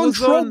 innit? it was on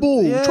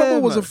Trouble.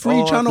 Trouble was a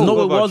free channel.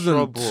 No, it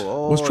wasn't.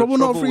 Was Trouble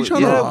not a free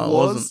channel? Yeah, it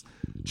was.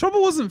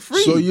 Trouble wasn't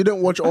free. So you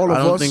didn't watch all of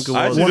I don't us? think it was.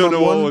 I actually don't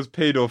know what was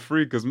paid or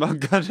free because man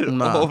got it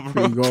all,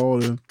 bro.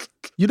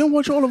 You didn't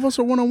watch all of us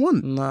or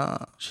one-on-one? Nah.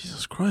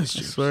 Jesus Christ,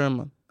 I swear,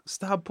 man.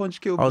 Stab,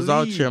 punch, kill, I was bleed.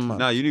 out here, man.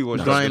 Nah, you need to watch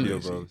that Grinding.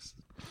 video, bro.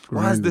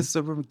 Why is this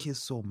suburban kid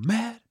so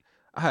mad?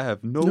 I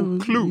have no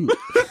clue.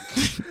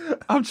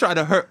 I'm trying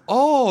to hurt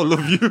all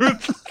of you.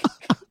 But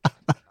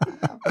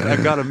I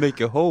gotta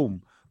make it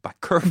home by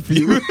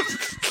curfew.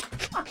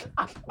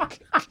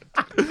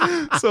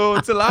 So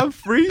until I'm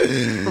free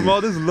from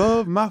all this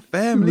love my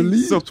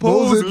family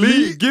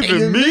supposedly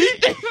giving me,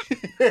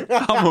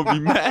 I'm gonna be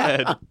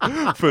mad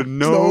for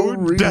no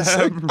damn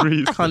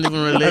reason. Can't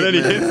even relate. And then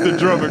he hits the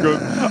drum and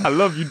goes, "I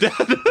love you, Dad."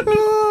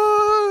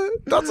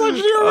 That's actually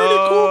a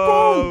really cool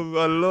poem.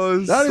 I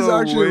love That is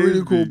actually a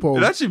really cool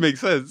poem. It actually makes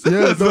sense.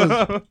 Yeah, it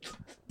does.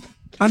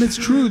 And it's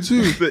true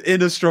too. The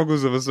inner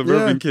struggles of a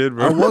suburban kid,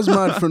 bro. I was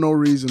mad for no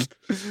reason.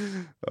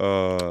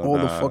 All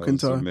the fucking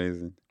time.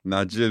 Amazing.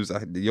 Nah, Jibs,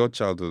 your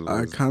childhood was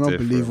I cannot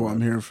different, believe what man.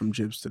 I'm hearing from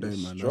Jibs today,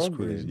 man. That's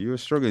crazy. You were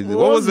struggling. It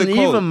what was it wasn't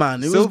called? even,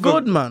 man. It was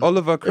good, man.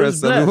 Oliver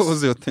Crest. It was What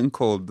was your thing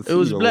called? The It thing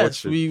was you were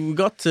blessed. watching? We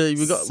got to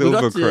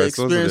Silvercrest, wasn't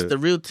experience it? the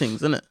real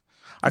things, innit?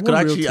 I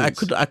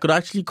could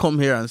actually come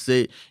here and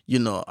say,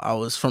 I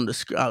was from the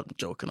street. I'm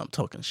joking. I'm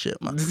talking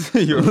shit, man.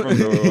 You're from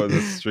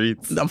the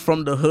streets. I'm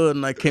from the hood,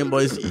 and I came,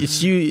 but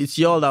it's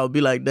y'all that would be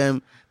like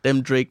them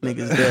Drake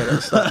niggas there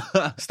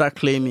that start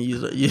claiming you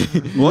starting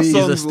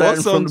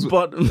from the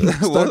bottom.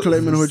 Start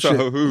claiming hood shit.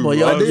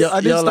 But I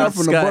didn't start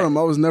from the bottom.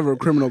 I was never a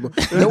criminal.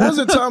 There was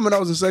a time when I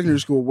was in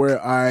secondary school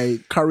where I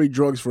carried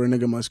drugs for a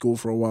nigga in my school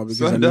for a while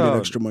because I needed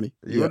extra money.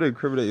 You wouldn't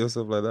incriminate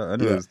yourself like that. I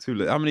know it's too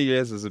late. How many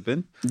years has it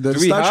been? The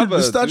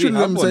statute of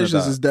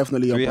limitations is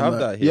definitely up on that. Do we have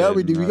that here? Yeah,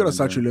 we do. We got a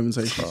statute of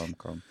limitations.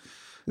 Come.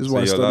 This is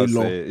why I studied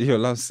law. You're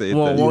allowed to say it.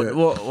 What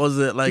was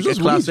it like? Just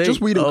a class weed, 8?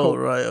 just weed and coke.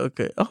 Right,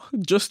 okay. Oh,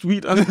 just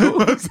weed and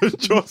coke.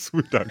 Just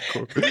weed and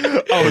coke.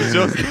 I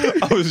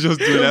was just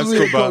doing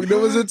Escobar. There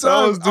was a time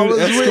I was doing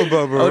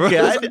Escobar, bro. Okay,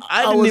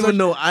 I didn't even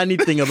know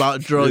anything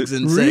about drugs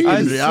in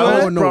secondary.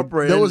 I was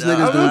proper. There was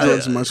niggas doing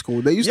drugs in my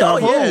school. They used to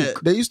have yeah.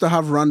 They used to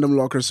have random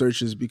locker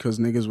searches because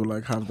niggas would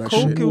like have that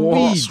Coke shit. and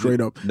weed. Straight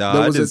up. Nah,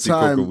 there I was didn't a see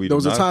coke and time. weed There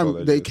was in a our time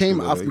college. they came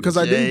after because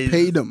I didn't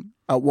pay them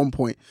at one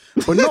point,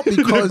 but not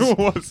because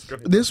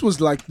this was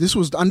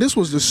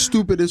the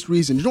stupidest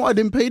reason. You know, I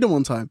didn't pay them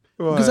on time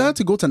because I had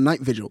to go to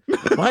night vigil.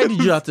 Why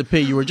did you have to pay?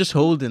 You were just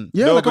holding.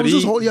 Yeah, I was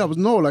just holding. Yeah,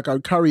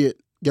 I'd carry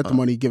it, get the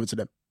money, give it to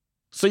them.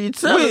 So you'd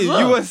sell. Wait,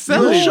 you were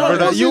selling,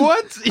 brother. You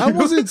what? I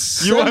wasn't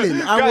selling.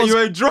 You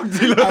were a drug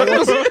dealer.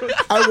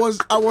 I was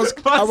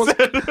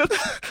carrying.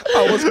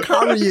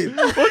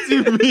 What do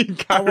you mean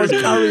carrying? I was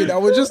carrying. I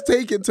would just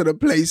take it to the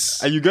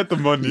place. And you get the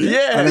money.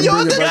 Yeah,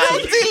 you're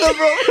the dealer,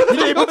 bro.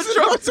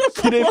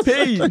 Did they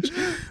pay you?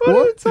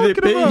 What? Did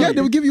they pay you? Yeah,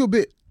 they would give you a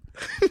bit.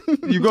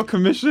 You got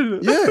commission?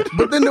 Yeah,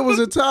 but then there was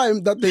a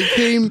time that they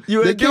came. You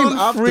were they came given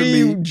after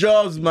free me.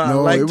 jobs, man.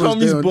 No, like it was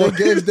Tommy's them. boy.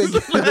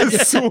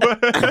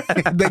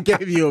 They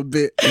gave you a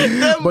bit,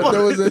 but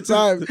there was a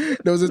time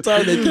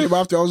they came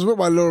after. I was with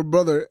my little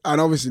brother, and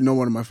obviously no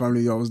one in my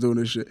family knew I was doing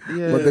this shit.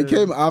 Yeah. But they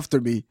came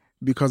after me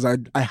because I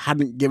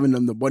hadn't given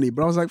them the money.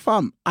 But I was like,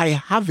 fam, I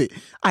have it.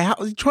 I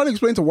was trying to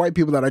explain to white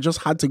people that I just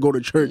had to go to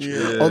church.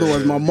 Yeah.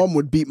 Otherwise, my mom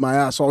would beat my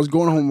ass. So I was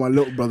going home with my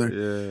little brother.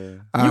 Yeah.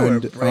 And You were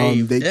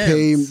brave. they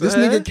came. This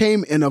nigga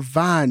came in a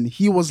van.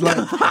 He was like,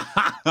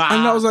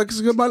 And I was like,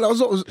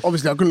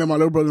 obviously I couldn't let my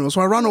little brother know.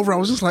 So I ran over. I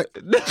was just like,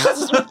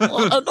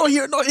 not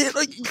here.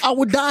 I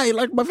would die.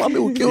 Like my family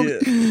would kill me.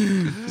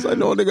 It's like,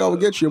 no, nigga, I will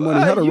get you your money.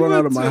 I had to run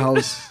out of my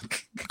house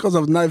because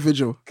of night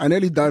vigil. I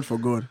nearly died for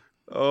good.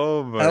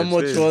 Oh my! How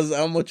much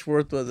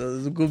worth was it? It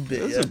was a good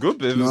bit. It was a good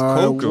bit. It was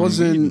coke. It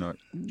wasn't.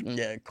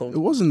 Coke. It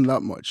wasn't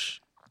that much.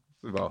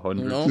 About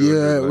 100. No?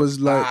 Yeah, it was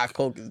like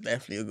coke is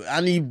definitely a good.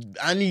 Any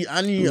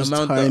it was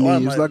amount. Tiny.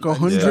 It was like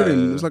 100.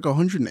 It was like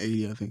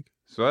 180, I think.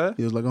 Swear?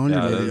 It was like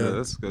 180.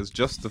 Yeah, that's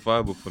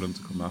justifiable for them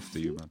to come after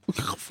you, man.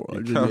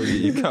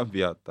 You can't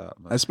be at that,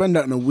 man. I spend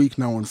that in a week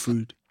now on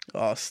food.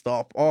 Oh,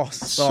 stop.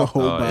 So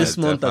bad. This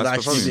month has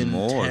actually been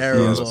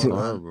terrible. Yeah, it's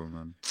horrible,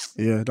 man.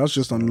 Yeah, that's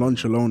just on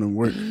lunch alone and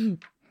work.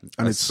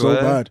 And it's so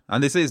bad.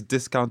 And they say it's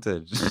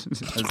discounted.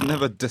 It's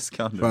never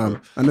discounted.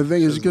 And the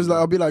thing is, because like,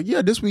 I'll be like,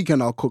 yeah, this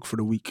weekend I'll cook for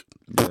the week.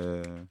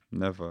 Yeah,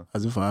 never.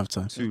 As if I have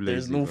time. Too lazy.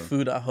 There's no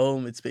food at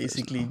home. It's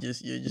basically you're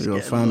just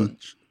getting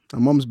lunch. My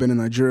mom's been in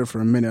Nigeria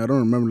for a minute. I don't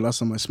remember the last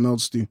time I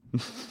smelled stew.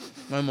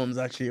 My mom's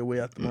actually away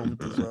at the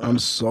moment as well. I'm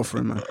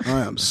suffering, man.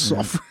 I am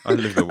suffering. I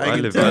live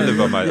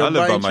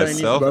by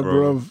myself,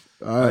 bro.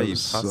 I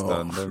eat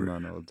pasta and them,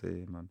 man, all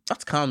day, man.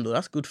 That's calm though.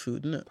 That's good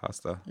food, isn't it?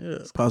 Pasta. Yeah.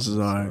 Pasta's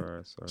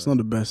alright. It's not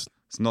the best.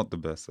 It's not the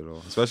best at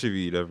all. Especially if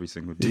you eat every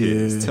single day.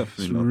 Yeah, it's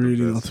definitely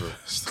not the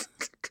best.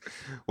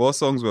 What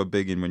songs were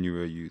big in when you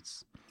were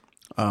youths?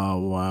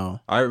 Oh, wow.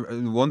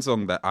 One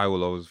song that I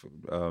will always,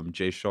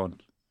 Jay Sean,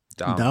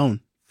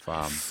 Down.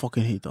 Fam. I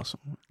fucking hate that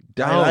song.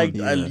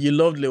 Down. You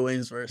loved Lil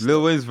Wayne's verse.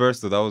 Lil Wayne's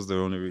verse, though, that was the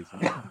only reason.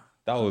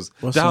 That was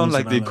down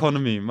like the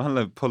economy, man,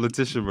 like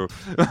politician, bro.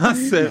 I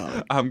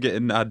said, I'm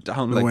getting that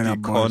down like the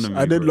economy.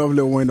 I did love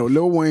Lil Wayne, though.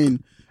 Lil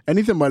Wayne,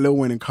 anything by Lil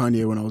Wayne and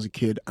Kanye when I was a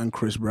kid, and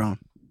Chris Brown.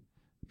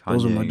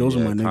 Those were my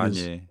niggas.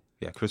 Kanye.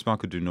 Yeah, Chris Brown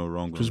could do no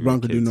wrong. Chris Brown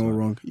could do no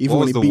wrong. Even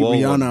when he beat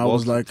Rihanna, I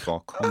was like... Oh,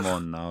 come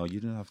on now. You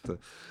didn't have to...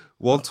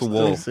 Wall to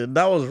wall.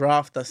 That was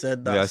Ralph that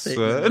said that. Yeah, I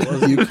swear.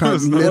 You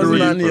can't literally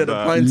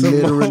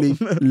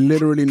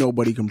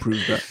nobody can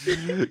prove that.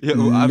 Yeah,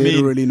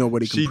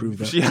 nobody can prove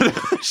that.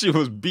 She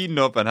was beaten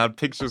up and had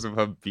pictures of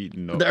her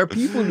beaten up. There are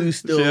people who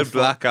still she had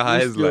black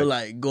eyes,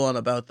 like go on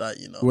about that,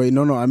 you know. Wait,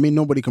 no. I mean,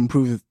 nobody can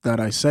prove that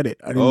I said it.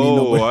 I didn't mean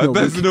nobody. I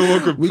bet no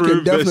one could we prove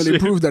can definitely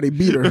prove that he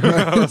beat her.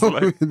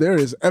 Like, there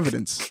is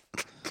evidence.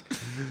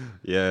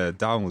 Yeah,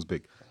 Down was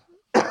big.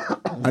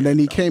 And then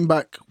he came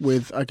back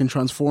with "I Can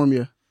Transform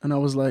You." And I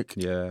was like...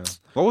 Yeah.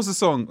 What was the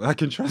song? I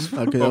Can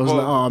Transform Her. Okay, I was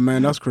like, oh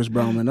man, that's Chris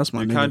Brown, man. That's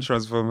my nigga. You can't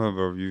transform her,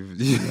 bro. He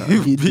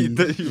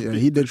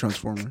did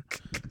transform her.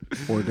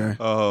 Poor guy.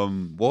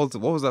 What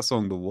was that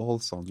song? The Wall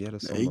song. Yeah, the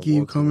song. They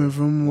keep coming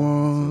from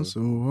wall to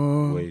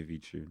wall. Wavy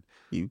tune.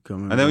 Keep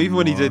coming. And then even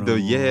when he did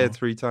the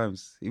 3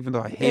 times, even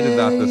though I hated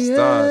that at the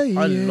start.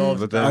 I loved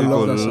but then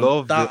people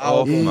loved that it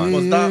off,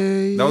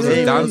 man. That was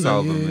a dance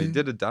album. He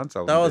did a dance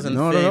album. That wasn't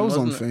Fame. That was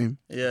on Fame.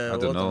 Yeah, I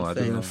don't know.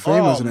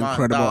 Fame was an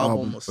incredible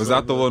album. Was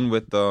that the one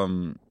with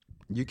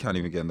You Can't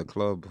Even Get in the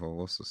Club? Or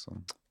what's the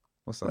song?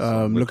 What's that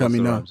song? Look at Me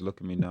Now. Look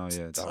at Me Now.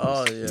 Yeah, that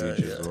was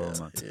huge as well,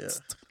 man. Yeah.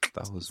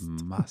 That was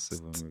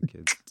massive when we were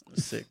kids.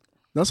 Sick.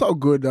 That's how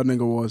good that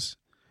nigga was.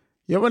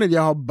 You ever know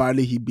how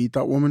badly he beat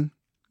that woman?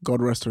 God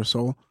rest her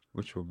soul.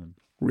 Which woman?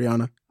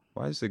 Rihanna.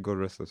 Why did you say God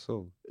rest her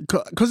soul?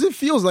 Because it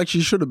feels like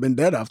she should have been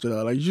dead after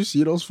that. Like, did you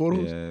see those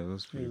photos? Yeah, it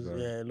was pretty bad.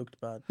 Yeah, it looked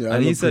bad. Yeah,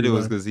 and he said it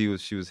was because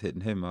she was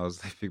hitting him. I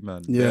was like, big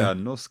man, there are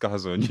no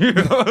scars on you.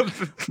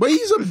 But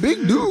he's a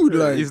big dude.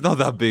 Like, he's not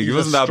that big. He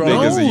wasn't that big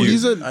as a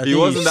youth. He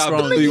wasn't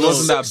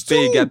that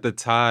big at the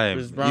time.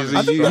 He was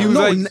like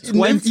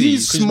 20.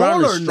 He's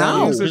smaller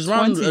now. Chris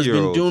Brown has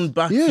been doing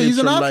backflips. Yeah, he's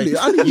an athlete.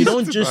 You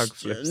don't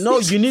just... No,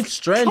 you need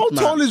strength, How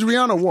tall is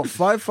Rihanna? What,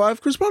 5'5"?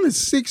 Chris Brown is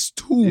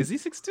 6'2". Is he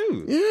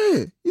 6'2"?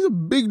 Yeah, he's a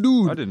big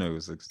dude. I didn't know he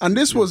was 6'2". And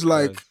this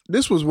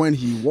was when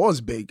he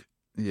was big.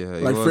 Yeah,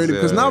 like Freddie,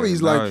 because now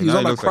he's like he's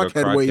on a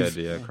crackhead wave.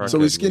 Yeah,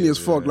 so he's skinny as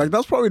fuck. Like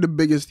that's probably the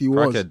biggest he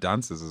was. Crackhead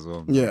dances as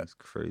well. Man. Yeah, it's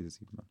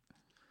crazy, man.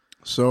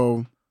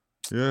 So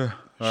yeah,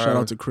 shout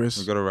out to Chris.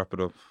 We gotta wrap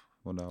it up.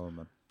 1 hour,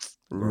 man.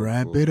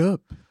 Wrap it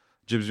up.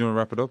 Jibs, you wanna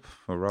wrap it up,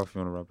 or Ralph,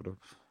 you wanna wrap it up?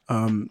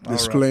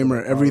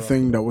 Disclaimer: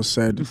 everything that was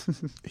said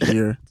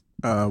here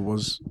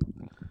was.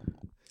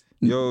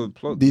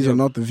 These are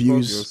not the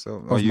views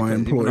of my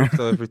employer.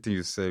 After everything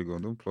you say,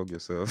 don't plug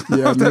yourself.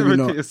 Yeah, maybe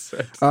not.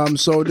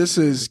 So this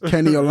is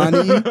Kenny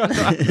Olani.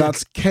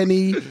 That's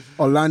Kenny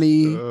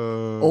Olani.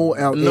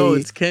 OLA. No,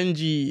 it's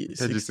Kenji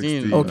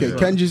 16. Okay, yeah.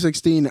 Kenji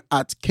 16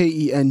 at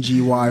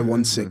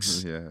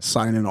KENGY16. Yeah.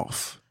 Signing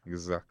off.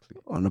 Exactly.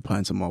 On the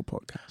Pints and Mall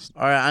podcast.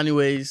 All right.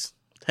 Anyways,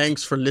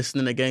 thanks for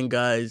listening again,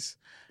 guys.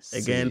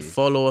 Again,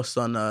 follow us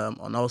on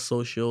our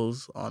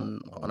socials,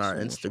 on our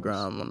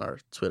Instagram, on our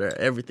Twitter,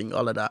 everything,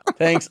 all of that.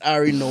 Thanks,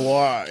 Ari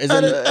Noir.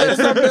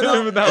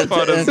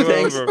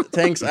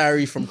 Thanks,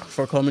 Ari,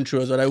 for coming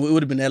through as well. It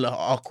would have been hella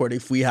awkward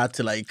if we had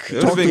to It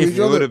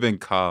would have been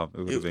calm. It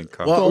would have been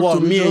calm.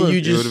 What me and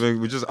you just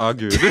we just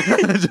argued,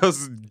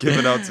 just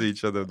giving out to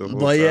each other the whole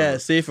time. But yeah,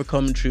 safe for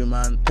coming through,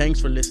 man.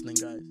 Thanks for listening,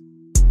 guys.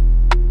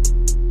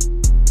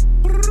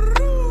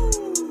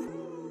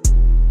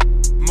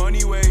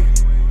 Money way.